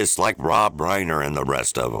elitists like Rob Reiner and the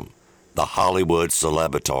rest of them, the Hollywood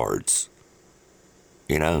celebritards.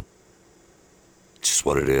 You know, just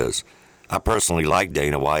what it is. I personally like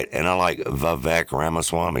Dana White, and I like Vivek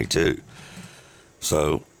Ramaswamy too.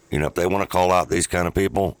 So, you know, if they want to call out these kind of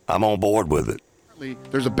people, I'm on board with it.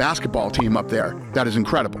 There's a basketball team up there that is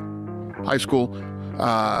incredible. High school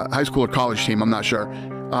or college team, I'm not sure.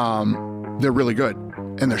 They're really good,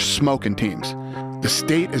 and they're smoking teams. The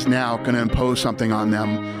state is now going to impose something on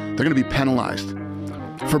them. They're going to be penalized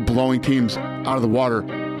for blowing teams out of the water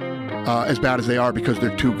as bad as they are because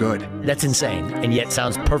they're too good. That's insane, and yet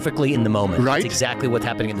sounds perfectly in the moment. Right? It's exactly what's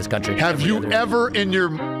happening in this country. Have you ever in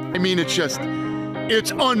your... I mean,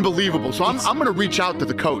 it's unbelievable. So I'm going to reach out to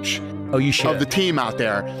the coach of the team out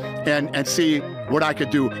there and see what I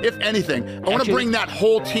could do. If anything, I want to bring that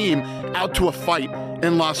whole team out to a fight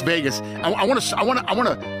in Las Vegas. I want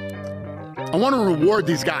to reward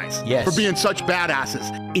these guys for being such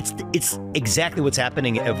badasses. It's exactly what's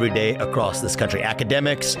happening every day across this country.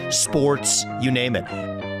 Academics, sports, you name it.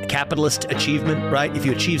 Capitalist achievement, right? If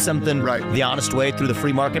you achieve something the honest way through the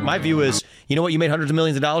free market, my view is, you know what, you made hundreds of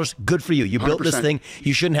millions of dollars, good for you. You 100%. Built this thing,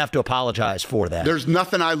 you shouldn't have to apologize for that. There's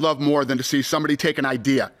nothing I love more than to see somebody take an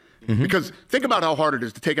idea. Mm-hmm. Because think about how hard it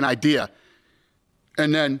is to take an idea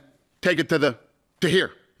and then take it to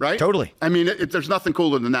here, right? Totally. I mean, there's nothing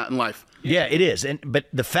cooler than that in life. Yeah, it is. But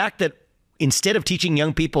the fact that instead of teaching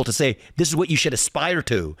young people to say, this is what you should aspire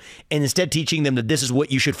to, and instead teaching them that this is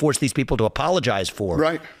what you should force these people to apologize for.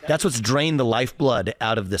 Right. That's what's drained the lifeblood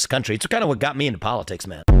out of this country. It's kind of what got me into politics,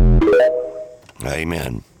 man.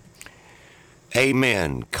 Amen.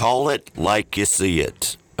 Amen. Call it like you see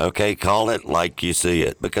it. Okay? Call it like you see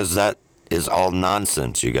it. Because that is all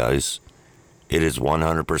nonsense, you guys. It is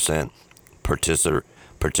 100%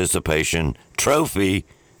 participation trophy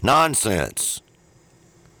nonsense.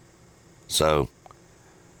 So,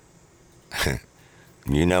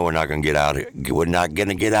 you know we're not going to get out of here. We're not going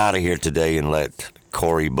to get out of here today and let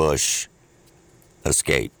Cori Bush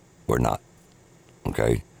escape. We're not.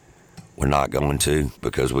 Okay? We're not going to,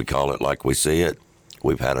 because we call it like we see it.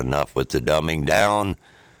 We've had enough with the dumbing down.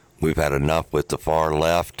 We've had enough with the far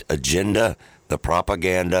left agenda, the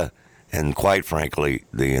propaganda, and quite frankly,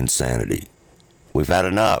 the insanity. We've had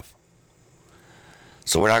enough.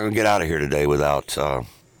 So we're not going to get out of here today without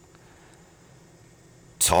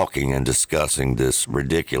talking and discussing this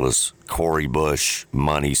ridiculous Cori Bush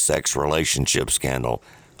money sex relationship scandal.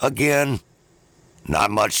 Again,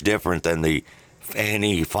 not much different than the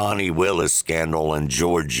Fani Willis scandal in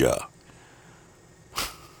Georgia.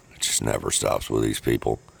 It just never stops with these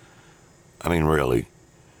people. I mean, really,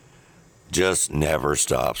 just never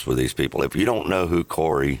stops with these people. If you don't know who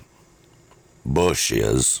Cori Bush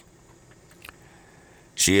is,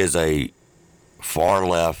 she is a far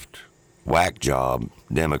left whack job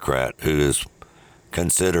Democrat who is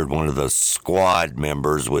considered one of the squad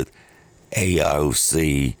members with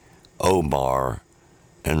AOC, Omar,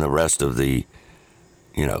 and the rest of the,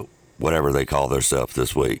 you know, whatever they call themselves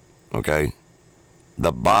this week, okay?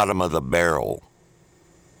 The bottom of the barrel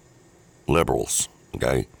liberals,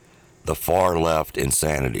 okay? The far left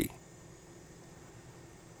insanity.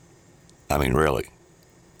 I mean, really.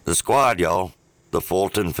 The squad, y'all, the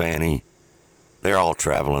Fulton Fanny, they're all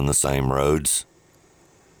traveling the same roads.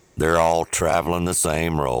 They're all traveling the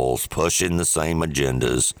same roles, pushing the same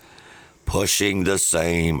agendas, pushing the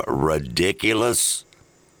same ridiculous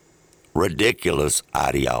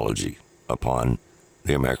ideology upon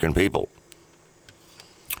The American people.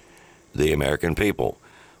 The American people.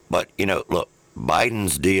 But, look,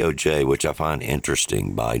 Biden's DOJ, which I find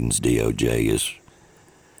interesting, Biden's DOJ is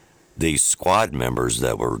these squad members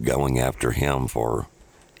that were going after him for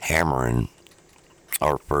hammering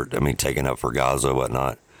or taking up for Gaza,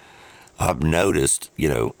 whatnot. I've noticed,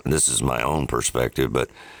 this is my own perspective, but,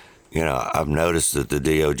 I've noticed that the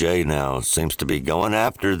DOJ now seems to be going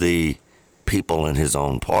after the people in his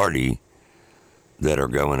own party that are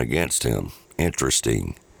going against him.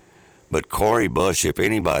 Interesting. But Cori Bush, if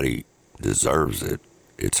anybody deserves it,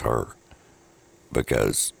 it's her.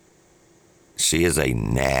 Because she is a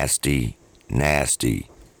nasty, nasty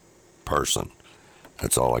person.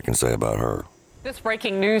 That's all I can say about her. This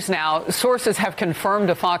breaking news now. Sources have confirmed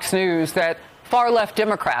to Fox News that far-left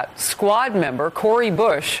Democrat squad member Cori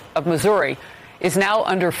Bush of Missouri is now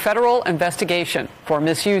under federal investigation for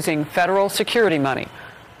misusing federal security money.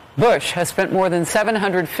 Bush has spent more than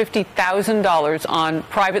 $750,000 on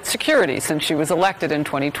private security since she was elected in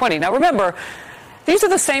 2020. Now, remember, these are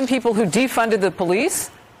the same people who defunded the police,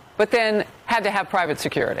 but then had to have private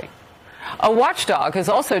security. A watchdog has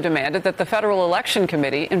also demanded that the Federal Election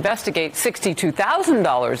Committee investigate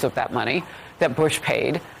 $62,000 of that money that Bush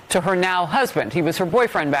paid to her now husband. He was her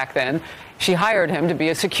boyfriend back then. She hired him to be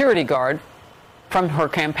a security guard from her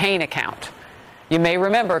campaign account. You may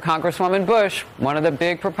remember Congresswoman Bush, one of the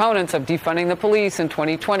big proponents of defunding the police in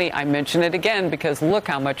 2020. I mention it again because look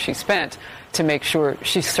how much she spent to make sure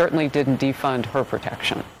she certainly didn't defund her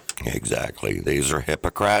protection. Exactly. These are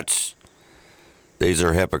hypocrites. These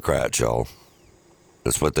are hypocrites, y'all.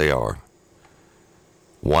 That's what they are.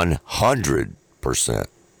 100%.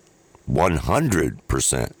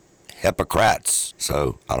 100% hypocrites.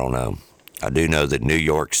 So, I don't know. I do know that New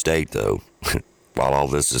York State, though, while all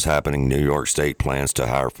this is happening, New York State plans to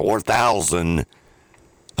hire 4,000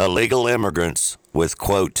 illegal immigrants with,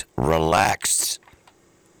 quote, relaxed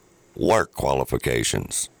work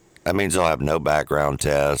qualifications. That means they'll have no background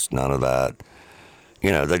test, none of that.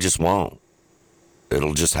 They just won't.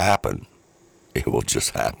 It'll just happen. It will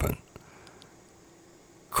just happen.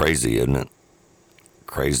 Crazy, isn't it?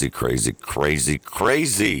 Crazy, crazy, crazy,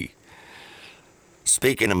 crazy.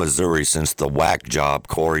 Speaking of Missouri, since the whack job,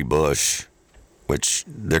 Cori Bush, which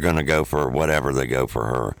they're going to go for whatever they go for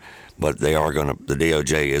her, but the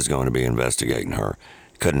DOJ is going to be investigating her.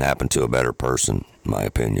 Couldn't happen to a better person, in my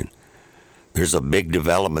opinion. There's a big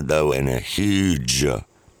development, though, in a huge,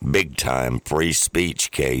 big-time free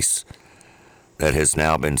speech case that has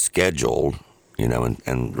now been scheduled,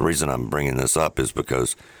 and the reason I'm bringing this up is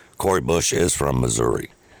because Cori Bush is from Missouri.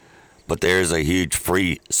 But there's a huge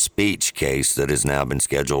free speech case that has now been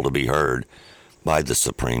scheduled to be heard by the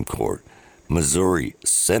Supreme Court. Missouri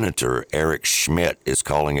Senator Eric Schmidt is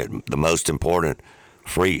calling it the most important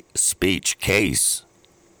free speech case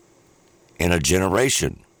in a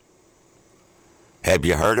generation. Have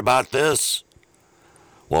you heard about this?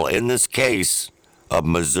 Well, in this case of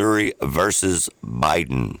Missouri versus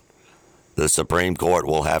Biden, the Supreme Court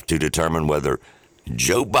will have to determine whether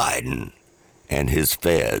Joe Biden and his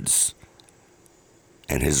feds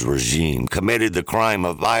and his regime committed the crime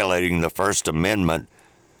of violating the First Amendment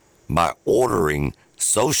by ordering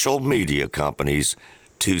social media companies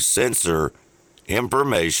to censor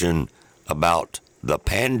information about the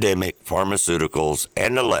pandemic, pharmaceuticals,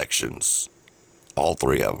 and elections. All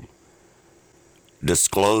three of them.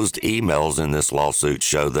 Disclosed emails in this lawsuit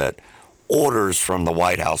show that orders from the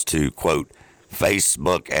White House to, quote,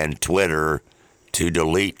 Facebook and Twitter to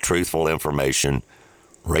delete truthful information,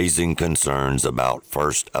 raising concerns about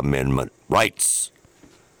First Amendment rights.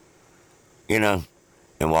 And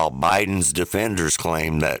while Biden's defenders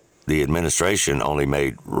claim that the administration only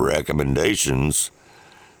made recommendations,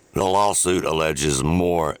 the lawsuit alleges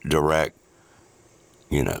more direct,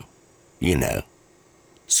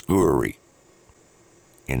 screwery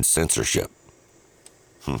and censorship.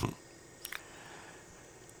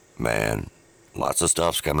 Man, lots of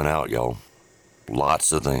stuff's coming out, y'all.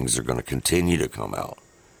 Lots of things are going to continue to come out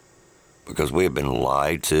because we have been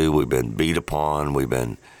lied to, we've been beat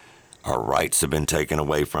upon, our rights have been taken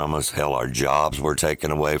away from us. Hell, our jobs were taken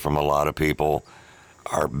away from a lot of people.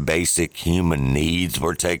 Our basic human needs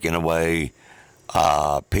were taken away.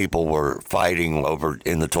 People were fighting over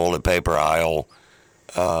in the toilet paper aisle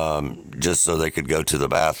just so they could go to the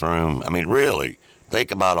bathroom. I mean, really, think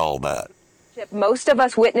about all that. most of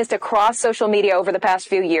us witnessed across social media over the past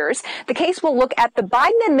few years. The case will look at the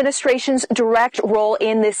Biden administration's direct role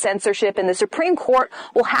in this censorship, and the Supreme Court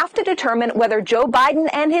will have to determine whether Joe Biden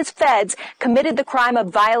and his feds committed the crime of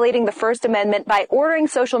violating the First Amendment by ordering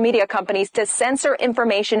social media companies to censor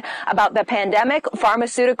information about the pandemic,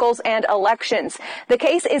 pharmaceuticals, and elections. The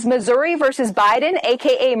case is Missouri versus Biden,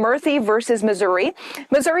 aka Murthy versus Missouri.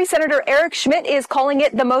 Missouri Senator Eric Schmidt is calling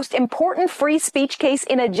it the most important free speech case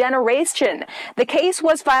in a generation. The case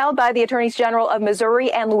was filed by the Attorneys General of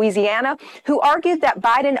Missouri and Louisiana, who argued that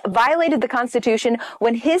Biden violated the Constitution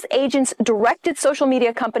when his agents directed social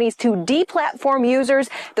media companies to deplatform users,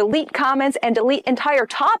 delete comments, and delete entire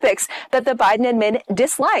topics that the Biden admin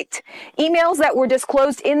disliked. Emails that were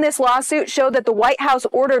disclosed in this lawsuit show that the White House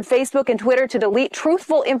ordered Facebook and Twitter to delete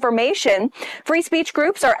truthful information. Free speech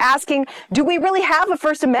groups are asking, do we really have a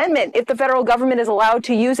First Amendment if the federal government is allowed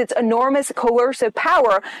to use its enormous coercive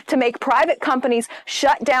power to make private companies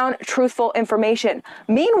shut down truthful information?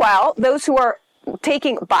 Meanwhile, those who are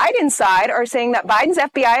taking Biden's side are saying that Biden's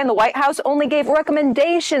FBI and the White House only gave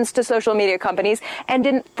recommendations to social media companies and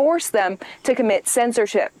didn't force them to commit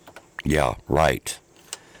censorship. Yeah, right.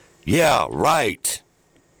 Yeah, right.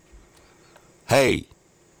 Hey,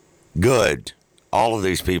 good. All of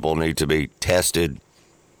these people need to be tested.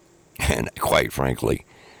 And quite frankly,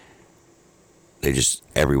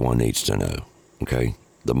 everyone needs to know, okay?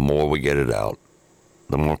 The more we get it out,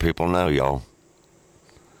 the more people know, y'all.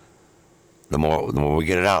 The more we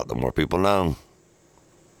get it out, the more people know.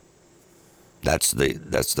 That's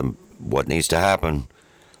what needs to happen.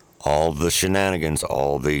 All the shenanigans,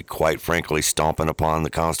 all the, quite frankly, stomping upon the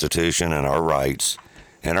Constitution and our rights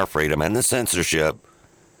and our freedom and the censorship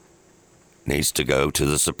needs to go to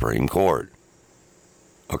the Supreme Court.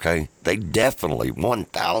 Okay? They definitely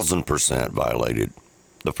 1,000% violated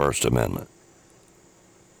the First Amendment.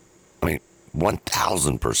 I mean,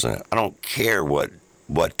 1,000%. I don't care what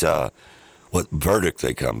verdict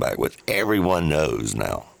they come back with. Everyone knows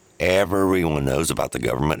now. Everyone knows about the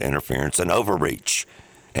government interference and overreach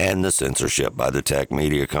and the censorship by the tech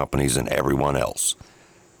media companies and everyone else.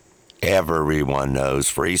 Everyone knows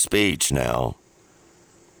free speech now.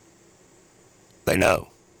 They know.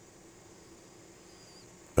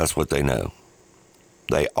 That's what they know.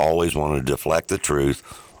 They always want to deflect the truth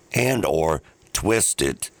and or twist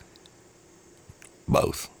it.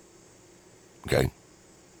 Both. Okay?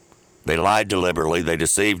 They lied deliberately. They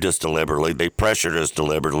deceived us deliberately. They pressured us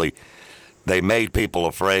deliberately. They made people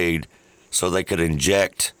afraid so they could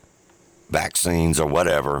inject vaccines or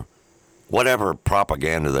whatever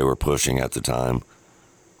propaganda they were pushing at the time.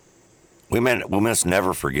 We must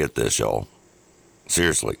never forget this, y'all.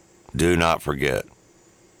 Seriously, do not forget.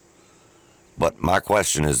 But my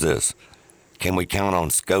question is this. Can we count on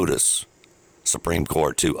SCOTUS, Supreme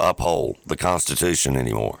Court, to uphold the Constitution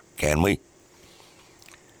anymore? Can we?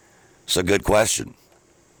 It's a good question.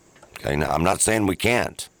 Okay, now, I'm not saying we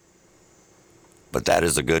can't, but that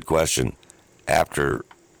is a good question after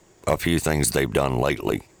a few things they've done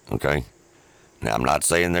lately, okay? Now, I'm not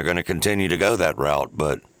saying they're going to continue to go that route,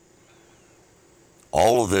 but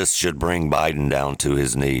all of this should bring Biden down to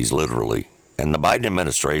his knees, literally. And the Biden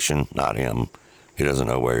administration, not him, he doesn't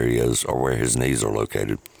know where he is or where his knees are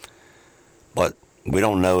located. But we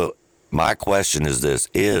don't know. My question is this,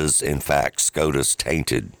 is, in fact, SCOTUS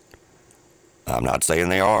tainted? I'm not saying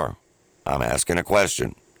they are. I'm asking a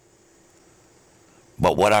question.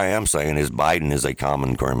 But what I am saying is Biden is a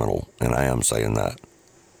common criminal, and I am saying that.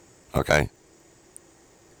 Okay?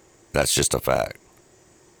 That's just a fact.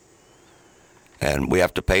 And we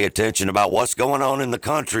have to pay attention about what's going on in the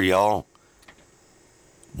country, y'all.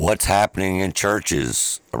 What's happening in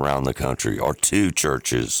churches around the country, or to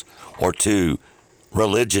churches, or to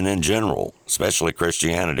religion in general, especially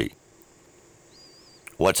Christianity.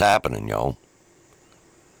 What's happening, y'all?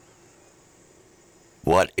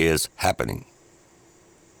 What is happening?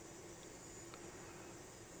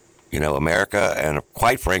 You know, America and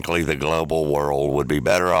quite frankly the global world would be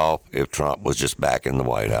better off if Trump was just back in the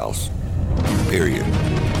White House. Period.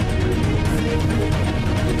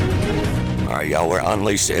 All right, y'all, we're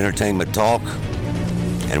Unleashed Entertainment Talk,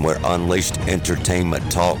 and we're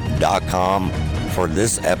UnleashedEntertainmentTalk.com for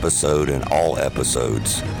this episode and all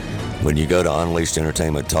episodes. When you go to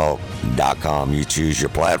UnleashedEntertainmentTalk.com, you choose your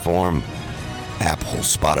platform, Apple,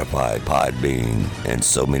 Spotify, Podbean, and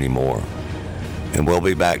so many more. And we'll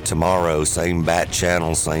be back tomorrow, same bat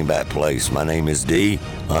channel, same bat place. My name is D,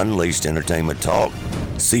 Unleashed Entertainment Talk.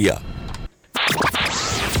 See ya.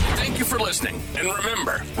 Thank you for listening. And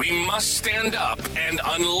remember, we must stand up and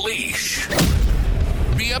unleash.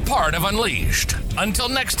 Be a part of Unleashed. Until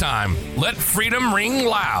next time, let freedom ring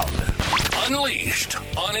loud. Unleashed,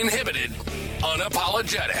 uninhibited,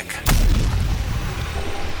 unapologetic.